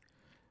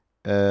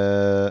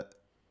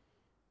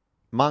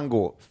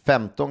 Mango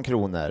 15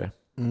 kronor.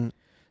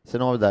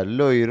 Sen har vi där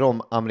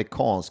löjrom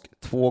amerikansk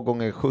 2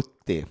 gånger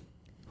 70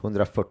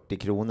 140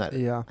 kronor.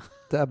 Ja,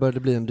 där bör det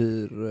bli en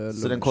dyr lunch.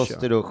 Så den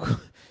kostar då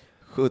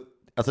 70,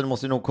 alltså den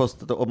måste nog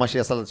kosta, och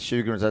marchésallad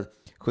 20 kronor, så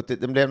 70,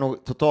 den blev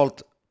nog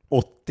totalt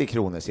 80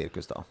 kronor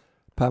cirkus då.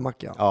 Per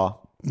macka?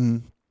 Ja.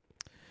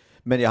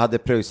 Men jag hade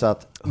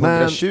pröjsat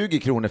 120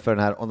 kronor för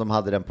den här om de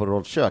hade den på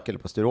Rolfs kök eller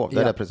på Sturehof. Där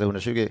hade jag pröjsat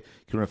 120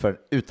 kronor för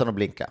den utan att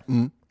blinka.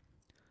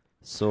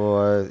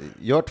 Så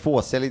gör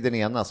 2, sälj den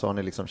ena så har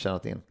ni liksom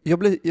tjänat in. Jag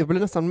blir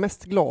nästan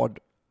mest glad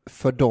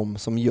för de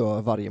som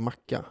gör varje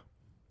macka.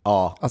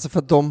 Ja. Alltså för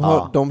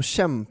att de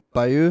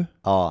kämpar ju.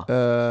 Ja.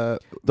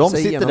 De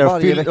sitter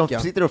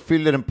där och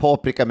fyller en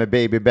paprika med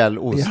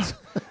babybellost.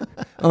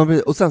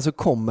 Ja. Och sen så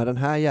kommer den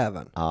här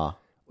jäveln. Ja.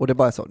 Och det är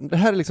bara så. Det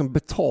här är liksom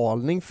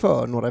betalning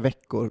för några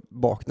veckor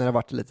bak när det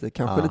varit lite,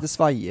 kanske lite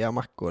svajiga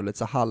mackor, lite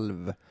så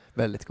halv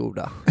väldigt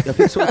goda. Jag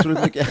fick så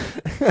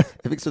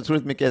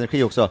otroligt mycket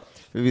energi också.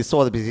 Vi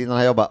sa det precis innan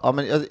här, jag bara, ja,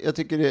 men jag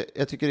tycker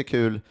det är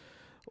kul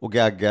och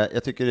gagga.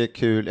 Jag tycker det är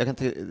kul. Jag kan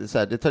så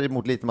här, det tar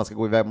emot lite, man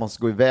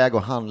måste gå iväg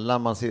och handla,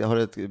 man har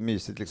ett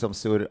mysigt liksom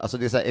surr. Alltså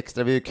det är så här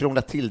extra, vi har ju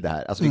krånglat till det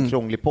här. Alltså en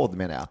krånglig podd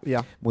menar jag.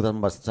 Ja. Mot att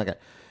man bara snackar.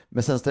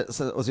 Men sen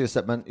och så just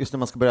när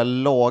man ska börja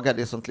laga,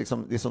 det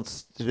är sånt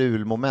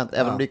strulmoment,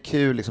 även om det är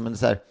kul liksom, men det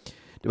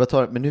är så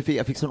här, men nu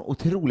jag fick sån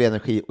otrolig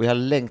energi och jag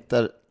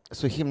längtar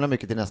så himla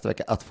mycket till nästa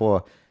vecka att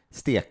få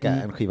steka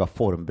en skiva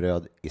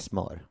formbröd i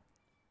smör.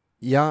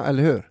 Ja,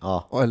 eller hur?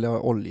 Ja. Eller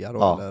olja då.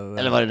 Ja.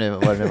 Eller vad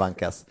det nu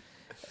vankas.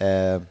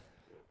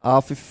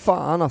 Ja, för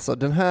fan alltså.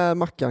 Den här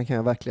mackan kan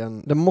jag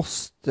verkligen... Den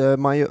måste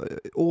man ju...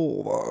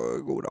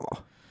 vad god den var.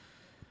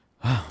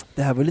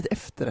 Det här var lite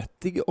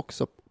efterrättig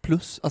också.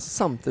 Plus, alltså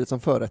samtidigt som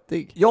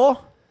förrättig. Ja,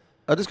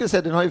 du skulle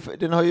säga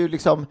den har ju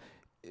liksom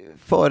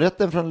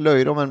förrätten från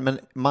löjrommen, men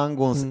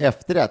mangons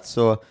efterrätt,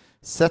 så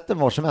sätt den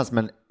var som helst,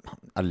 men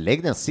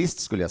lägg den sist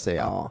skulle jag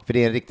säga. Ja. För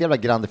det är en riktig jävla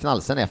grande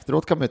final. Sen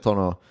efteråt kan man ju ta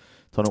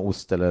någon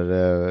ost eller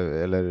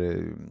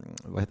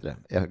vad heter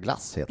det?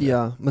 Glass heter det.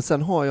 Ja, men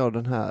sen har jag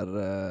den här...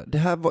 Det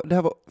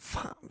här var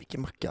fan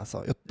vilken macka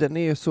alltså. Den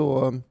är ju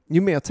så...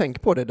 Ju mer jag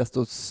tänker på det,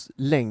 desto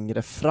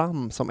längre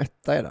fram som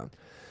etta är den.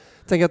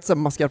 Tänk att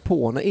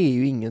mascarpone är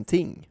ju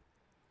ingenting.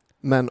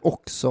 Men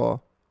också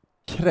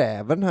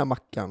kräver den här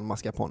mackan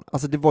mascarpone.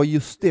 Alltså det var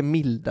just det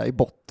milda i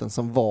botten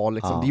som var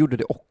liksom... Det gjorde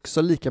det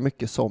också lika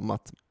mycket som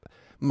att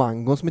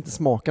mangon som inte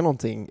smakar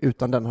någonting,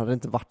 utan den hade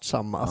inte varit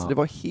samma. Alltså det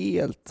var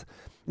helt...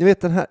 Ni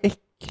vet den här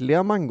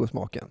äckliga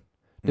mangosmaken.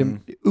 Den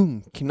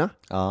unkna.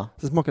 Ja.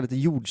 Så smakade lite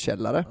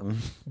jordkällare.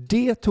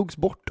 Det togs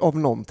bort av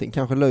någonting,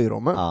 kanske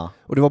löjrommen. Ja.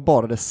 Och det var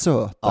bara det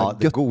söta,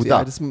 det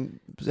goda.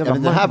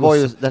 Den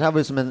här var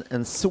ju som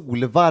en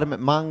solvarm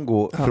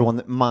mango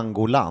från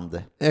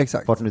Mangoland.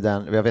 Exakt.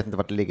 Jag vet inte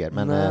vart det ligger.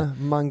 Men,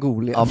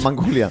 Mongolien. Ja,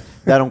 Mongolien.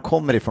 Där de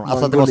kommer ifrån.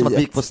 Alltså det var som att vi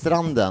gick på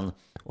stranden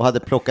och hade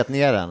plockat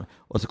ner den.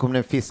 Och så kom det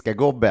en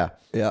fiskagobbe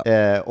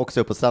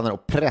också upp på stranden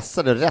och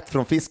pressade rätt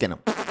från fisken.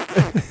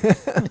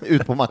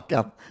 Ut på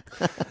mackan.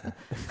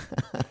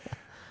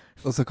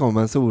 Och så kom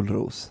en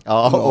solros.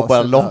 Ja, och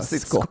bara långt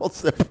sitt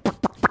skott.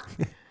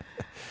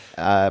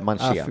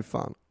 Manché. Fy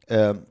fan.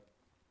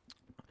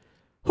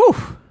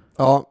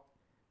 Ja.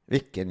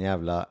 Vilken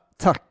jävla...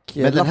 Tack,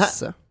 men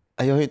Lasse.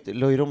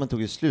 Löjrommen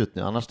tog ju slut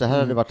nu. Annars det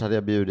här hade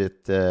jag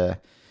bjudit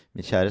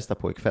min käresta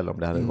på ikväll om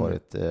det hade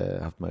varit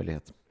haft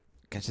möjlighet.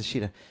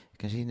 Kanske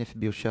hinner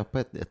förbi och köpa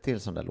ett till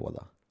sån där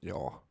låda.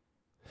 Ja.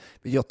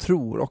 Jag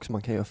tror också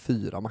man kan göra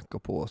 4 mackor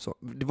på. Så.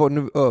 Det var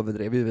nu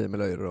överdrev vi med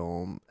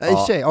löjrom.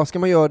 Ska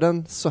man göra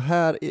den så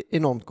här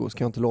enormt god så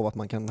kan jag inte lova att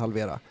man kan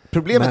halvera.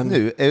 Problemet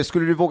nu är,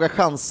 skulle du våga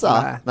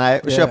chansa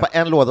och köpa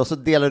en låda och så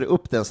delar du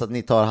upp den så att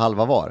ni tar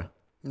halva var?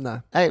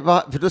 Nej.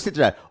 För då sitter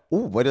du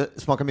där.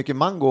 Det smakar mycket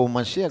mango och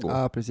manchego.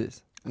 Ja,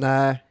 precis.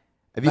 Nej.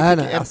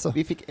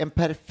 Vi fick en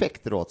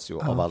perfekt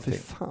ratio av allting. Fy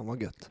fan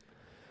vad gött.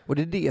 Och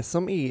det är det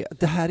som är...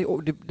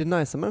 Det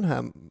nice med den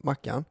här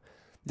mackan,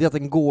 det är att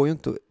den går ju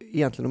inte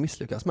egentligen att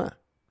misslyckas med.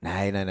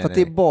 Nej. För att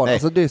det är bara,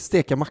 alltså det är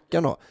steka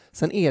mackan då.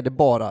 Sen är det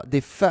bara, det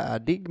är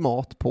färdig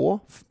mat på,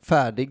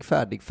 färdig.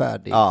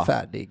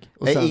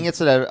 Och sen, inget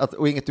sådär,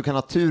 och inget du kan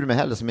ha tur med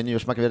heller, som i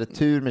nyårsmackan, vi hade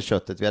tur med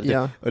köttet.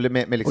 Eller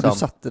med liksom, och du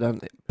satte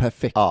den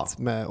perfekt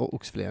med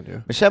oxfilén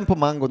ju. Men känn på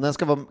mango, den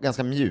ska vara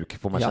ganska mjuk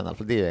får man känna,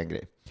 för det är en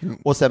grej.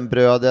 Och sen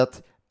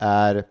brödet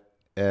är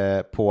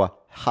på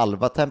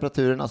halva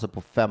temperaturen, alltså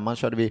på 5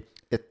 körde vi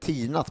ett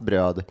tinat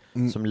bröd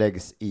som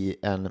läggs i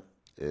en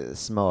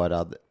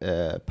smörad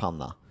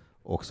panna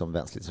och som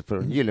vänsligt, så för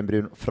en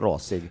gyllenbrun,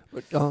 frasig.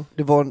 Ja,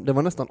 det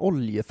var nästan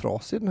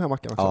oljefrasig den här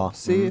mackan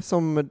också.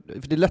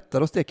 För det är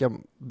lättare att steka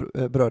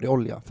bröd i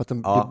olja för att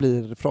det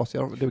blir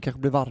frasigare, det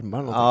kanske blir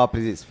varmare. Ja,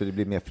 precis, för det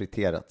blir mer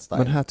friterat.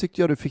 Men här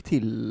tyckte jag du fick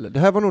till, det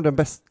här var nog den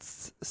bäst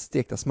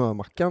stekta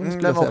smörmackan.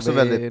 Den var också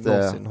väldigt,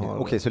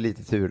 okej, så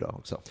lite tur då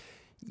också.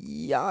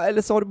 Ja,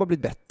 eller så har det bara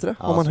blivit bättre.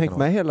 Om man hängt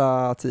med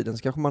hela tiden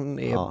så kanske man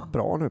är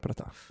bra nu på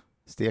detta.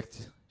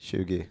 Stekt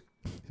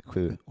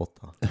 27,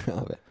 8.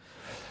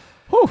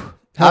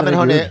 Men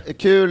hörni,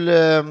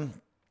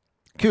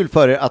 kul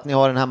för er att ni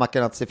har den här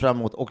mackan att se fram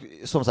emot. Och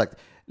som sagt,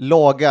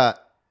 laga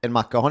en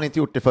macka. Har ni inte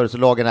gjort det förut så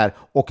laga den här.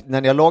 Och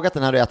när ni har lagat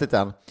den här och ätit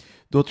den,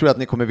 då tror jag att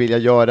ni kommer vilja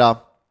göra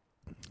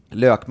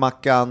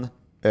lökmackan,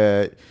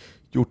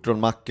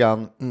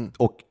 hjortronmackan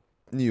och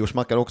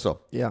nyårsmackan också.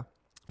 Ja.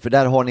 För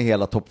där har ni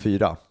hela topp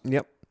 4.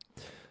 Ja.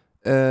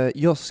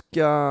 Jag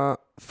ska...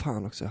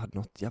 Fan också, jag hade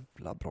något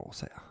jävla bra att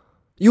säga.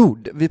 Jo,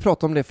 vi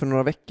pratade om det för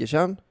några veckor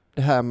sedan.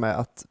 Det här med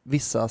att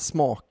vissa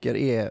smaker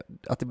är...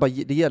 Att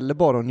det gäller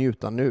bara att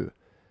njuta nu.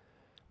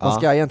 Man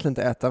ska egentligen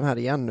inte äta den här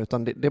igen,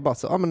 utan det är bara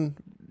så...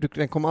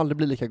 den kommer aldrig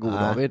bli lika god,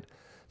 David.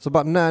 Så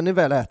bara när ni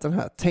väl äter den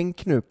här,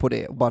 tänk nu på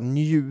det och bara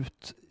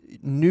njut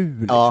nu.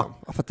 Liksom.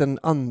 För att den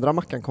andra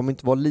mackan kommer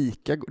inte vara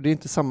lika... Det är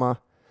inte samma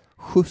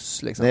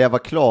skjuts liksom. När jag var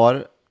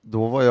klar...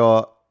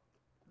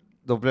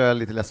 Då blev jag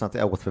lite ledsen att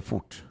jag åt för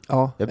fort.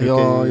 Ja, jag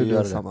brukar gjorde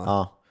göra samma.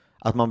 Det.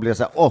 Att man blir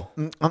så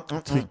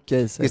här, Trycka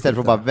i sig. istället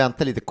för att bara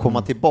vänta lite,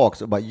 komma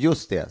tillbaks och bara,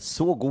 just det,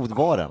 så god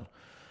var den.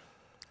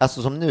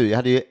 Alltså som nu, jag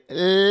hade ju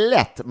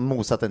lätt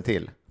mosat den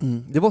till.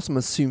 Det var som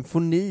en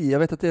symfoni, jag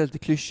vet att det är lite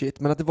klyschigt,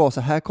 men att det var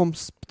så här kom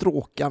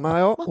stråkarna,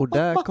 ja, och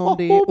där kom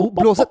det,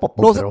 blåset.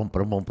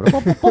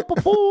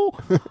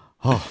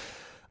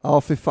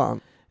 Ja, för fan.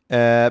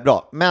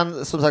 Bra,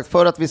 men som sagt,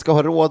 för att vi ska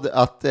ha råd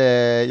att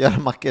göra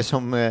mackor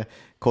som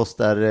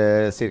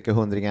kostar cirka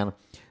 100,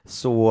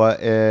 så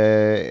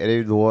är det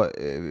ju då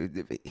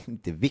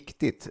inte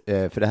viktigt,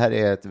 för det här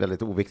är ett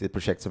väldigt oviktigt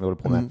projekt som vi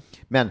håller på med.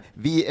 Men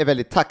vi är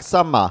väldigt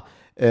tacksamma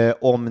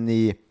om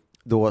ni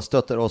då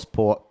stöttar oss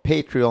på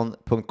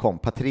patreon.com,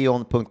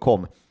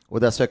 och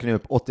där söker ni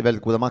upp 80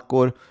 väldigt goda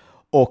mackor,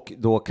 och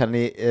då kan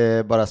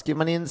ni bara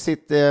skriva in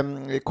sitt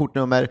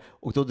kortnummer,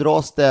 och då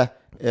dras det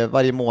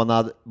varje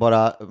månad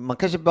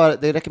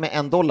det räcker med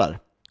 $1.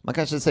 Man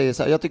kanske säger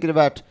så här, jag tycker det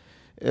är värt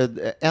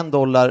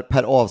 $1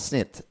 per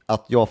avsnitt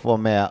att jag får vara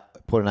med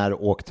på den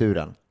här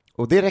åkturen.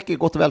 Och det räcker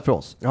gott och väl för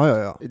oss.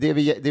 Ja. Det är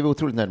vi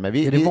otroligt nöjda med.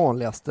 Det är det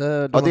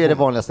vanligaste. Ja, det är det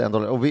vanligaste,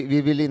 $1. Och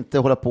vi vill inte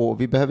hålla på,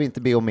 vi behöver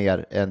inte be om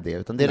mer än det,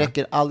 utan det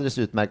räcker alldeles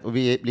utmärkt, och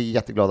vi blir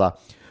jätteglada,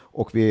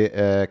 och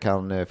vi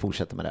kan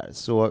fortsätta med det här.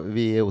 Så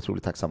vi är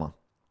otroligt tacksamma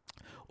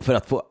för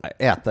att få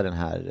äta den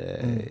här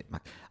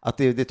att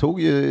det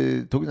tog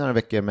några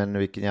veckor, men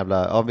vilken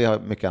jävla, vi har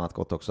mycket annat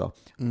gott också.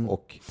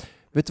 Och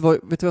vet du vad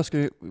jag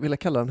skulle vilja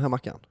kalla den här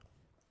mackan?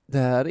 Det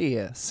här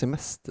är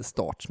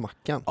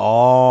semesterstartsmackan.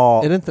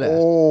 Är det inte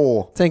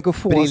det? Tänk att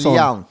få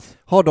briljant. En sån.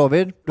 Ha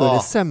David, då är det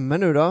semme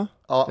nu då.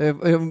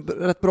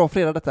 Rätt bra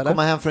fredag detta, eller?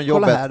 Komma hem från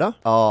jobbet. Kolla här då.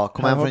 Ja,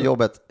 komma hem från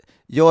jobbet.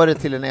 Gör det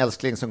till en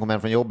älskling som kommer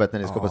hem från jobbet när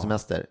ni ska på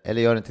semester.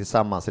 Eller gör den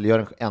tillsammans, eller gör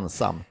den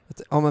ensam.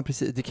 Ja, men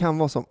precis. Det kan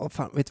vara som,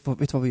 vet du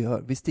vad vi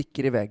gör? Vi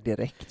sticker iväg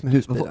direkt med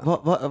husbilen.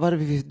 Vad är det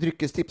vi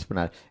dryckestips på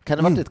den här? Kan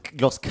det ha varit ett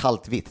glas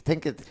kallt vitt?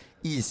 Tänk ett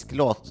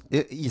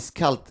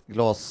iskallt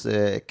glas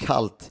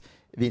kallt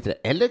vin.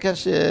 Eller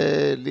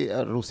kanske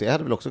rosé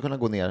hade väl också kunnat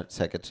gå ner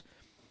säkert.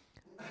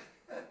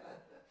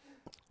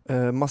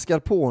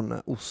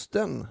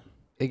 Mascarponeosten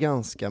är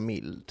ganska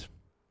mild.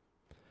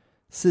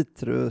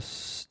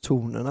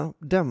 Citrustonerna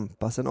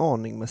dämpas en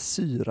aning med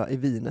syra i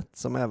vinet,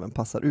 som även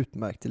passar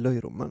utmärkt till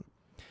löjrommen.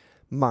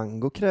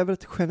 Mango kräver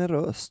ett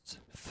generöst,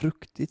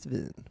 fruktigt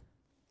vin.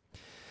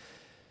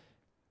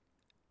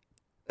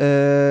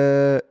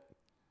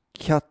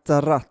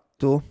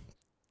 Cataratto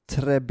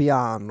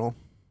Trebbiano,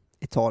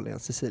 Italien,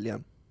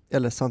 Sicilien.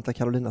 Eller Santa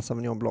Carolina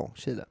Sauvignon Blanc,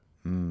 Chile.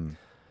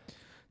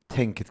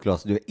 Tänk ett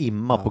glas, du är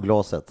imma på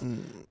glaset.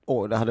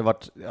 Det hade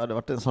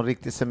varit en sån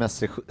riktig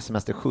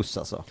semesterskjuts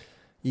alltså.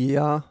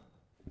 Ja,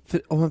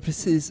 för om man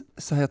precis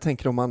så här, jag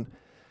tänker om man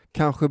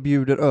kanske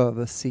bjuder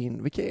över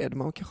sin, vilka är det?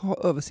 Man kanske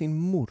har över sin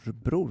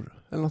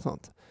morbror eller något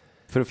sånt.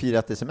 För att fira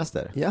att det är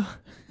semester? Ja,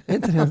 är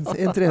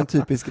inte det en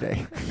typisk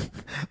grej?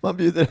 Man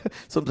bjuder,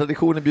 som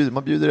traditionen bjuder,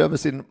 man bjuder över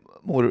sin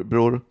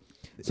morbror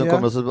som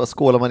kommer, och så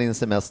skålar man in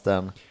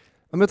semestern. Ja,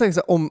 men jag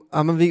tänker så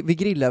här, men vi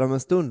grillar om en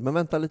stund, men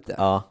vänta lite.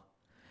 Ja.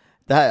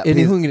 Det här, är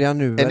ni hungriga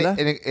nu eller?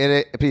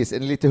 Är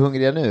ni lite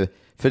hungriga nu?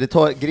 För det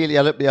tar grill,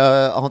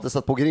 jag har inte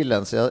satt på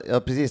grillen, så jag har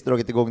precis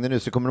dragit igång det nu,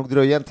 så det kommer nog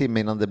dröja en timme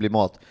innan det blir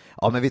mat.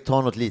 Ja, men vi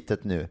tar något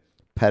litet nu.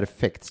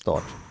 Perfekt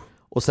start.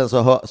 Och sen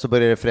så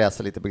börjar det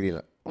fräsa lite på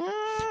grillen.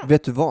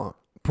 Vet du vad?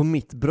 På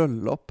mitt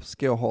bröllop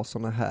ska jag ha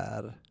såna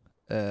här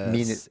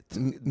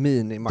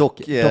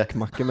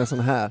dockmackor med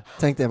såna här.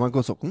 Tänk dig, man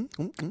går så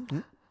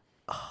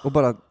och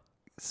bara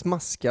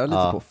smaskar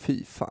lite på.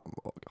 Fy fan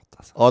vad gott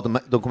alltså. Ja,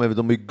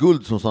 de är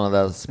guld som såna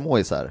där små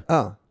isär.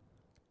 Ja.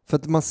 För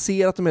att man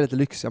ser att de är lite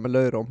lyxiga med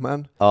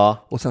löjrommen.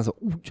 Ja. Och sen så...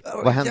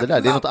 vad händer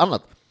där? Det är något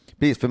annat.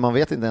 Precis, för man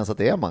vet inte ens att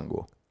det är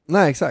mango.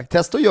 Nej, exakt.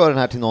 Testa att göra den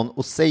här till någon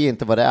och säg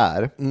inte vad det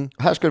är.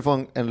 Här ska du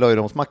få en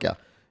löjromsmacka.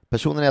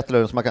 Personen äter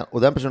löjromsmackan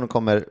och den personen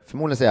kommer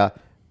förmodligen säga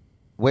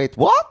wait,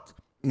 what?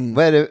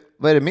 Vad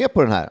är det med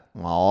på den här?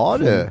 Ja,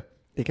 du.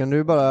 Det kan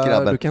du bara...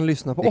 Grabben. Du kan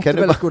lyssna på 80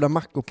 väldigt goda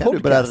mackor podcast. Kan du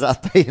bara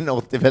ratta in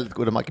 80 väldigt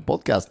goda mackor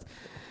podcast?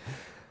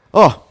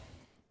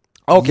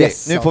 Okej,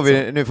 yes,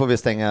 nu får vi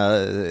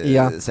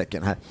stänga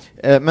säcken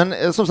här.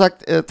 Men som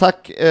sagt,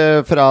 tack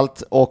för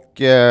allt, och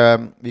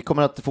vi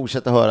kommer att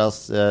fortsätta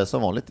höras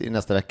som vanligt i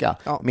nästa vecka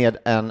med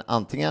en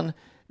antingen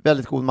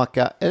väldigt god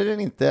macka eller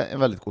inte en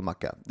väldigt god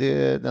macka. Det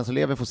är den som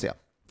lever får se.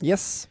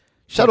 Yes.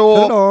 Tja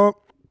då!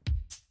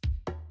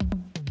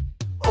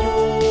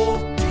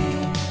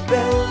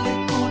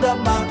 Väldigt goda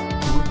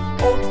mackor,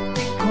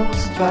 80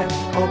 konstverk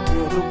av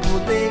bröd och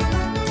pudding.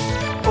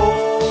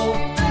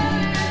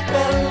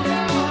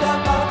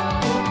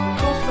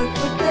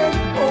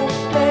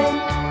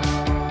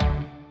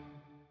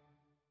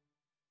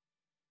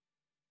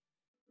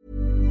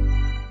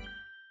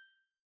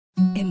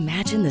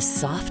 Imagine the the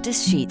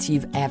softest sheets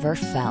you've ever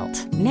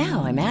felt.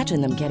 Now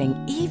imagine them getting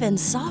even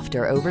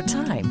softer over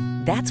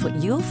time. That's what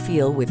you'll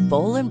feel with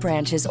Boll &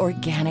 Branch's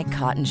organic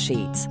cotton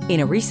sheets. In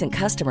a recent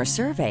customer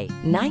survey,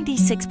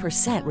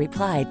 96%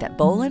 replied that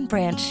Boll &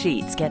 Branch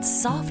sheets get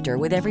softer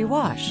with every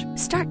wash.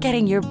 Start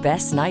getting your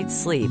best night's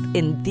sleep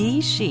in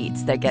these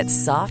sheets that get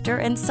softer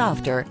and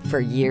softer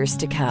for years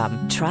to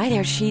come. Try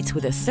their sheets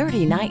with a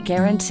 30-night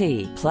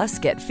guarantee. Plus,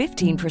 get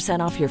 15%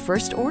 off your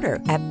first order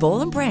at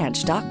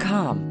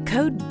bollandbranch.com.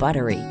 Code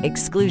BUTTERY.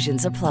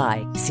 Exclusions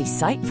apply. See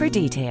site for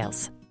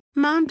details.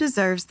 Mom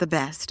deserves the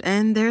best,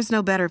 and there's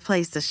no better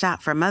place to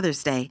shop for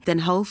Mother's Day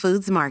than Whole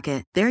Foods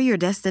Market. They're your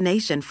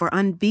destination for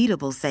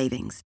unbeatable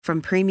savings, from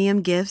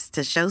premium gifts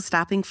to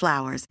show-stopping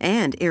flowers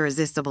and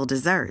irresistible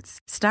desserts.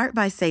 Start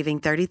by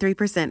saving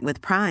 33% with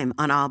Prime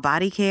on all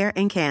body care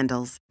and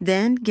candles.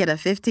 Then get a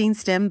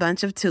 15-stem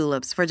bunch of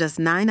tulips for just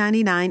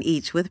 $9.99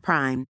 each with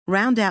Prime.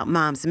 Round out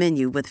Mom's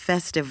menu with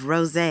festive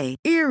rosé,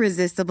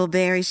 irresistible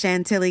berry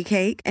chantilly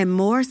cake, and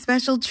more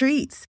special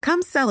treats.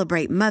 Come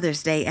celebrate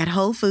Mother's Day at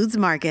Whole Foods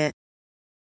Market.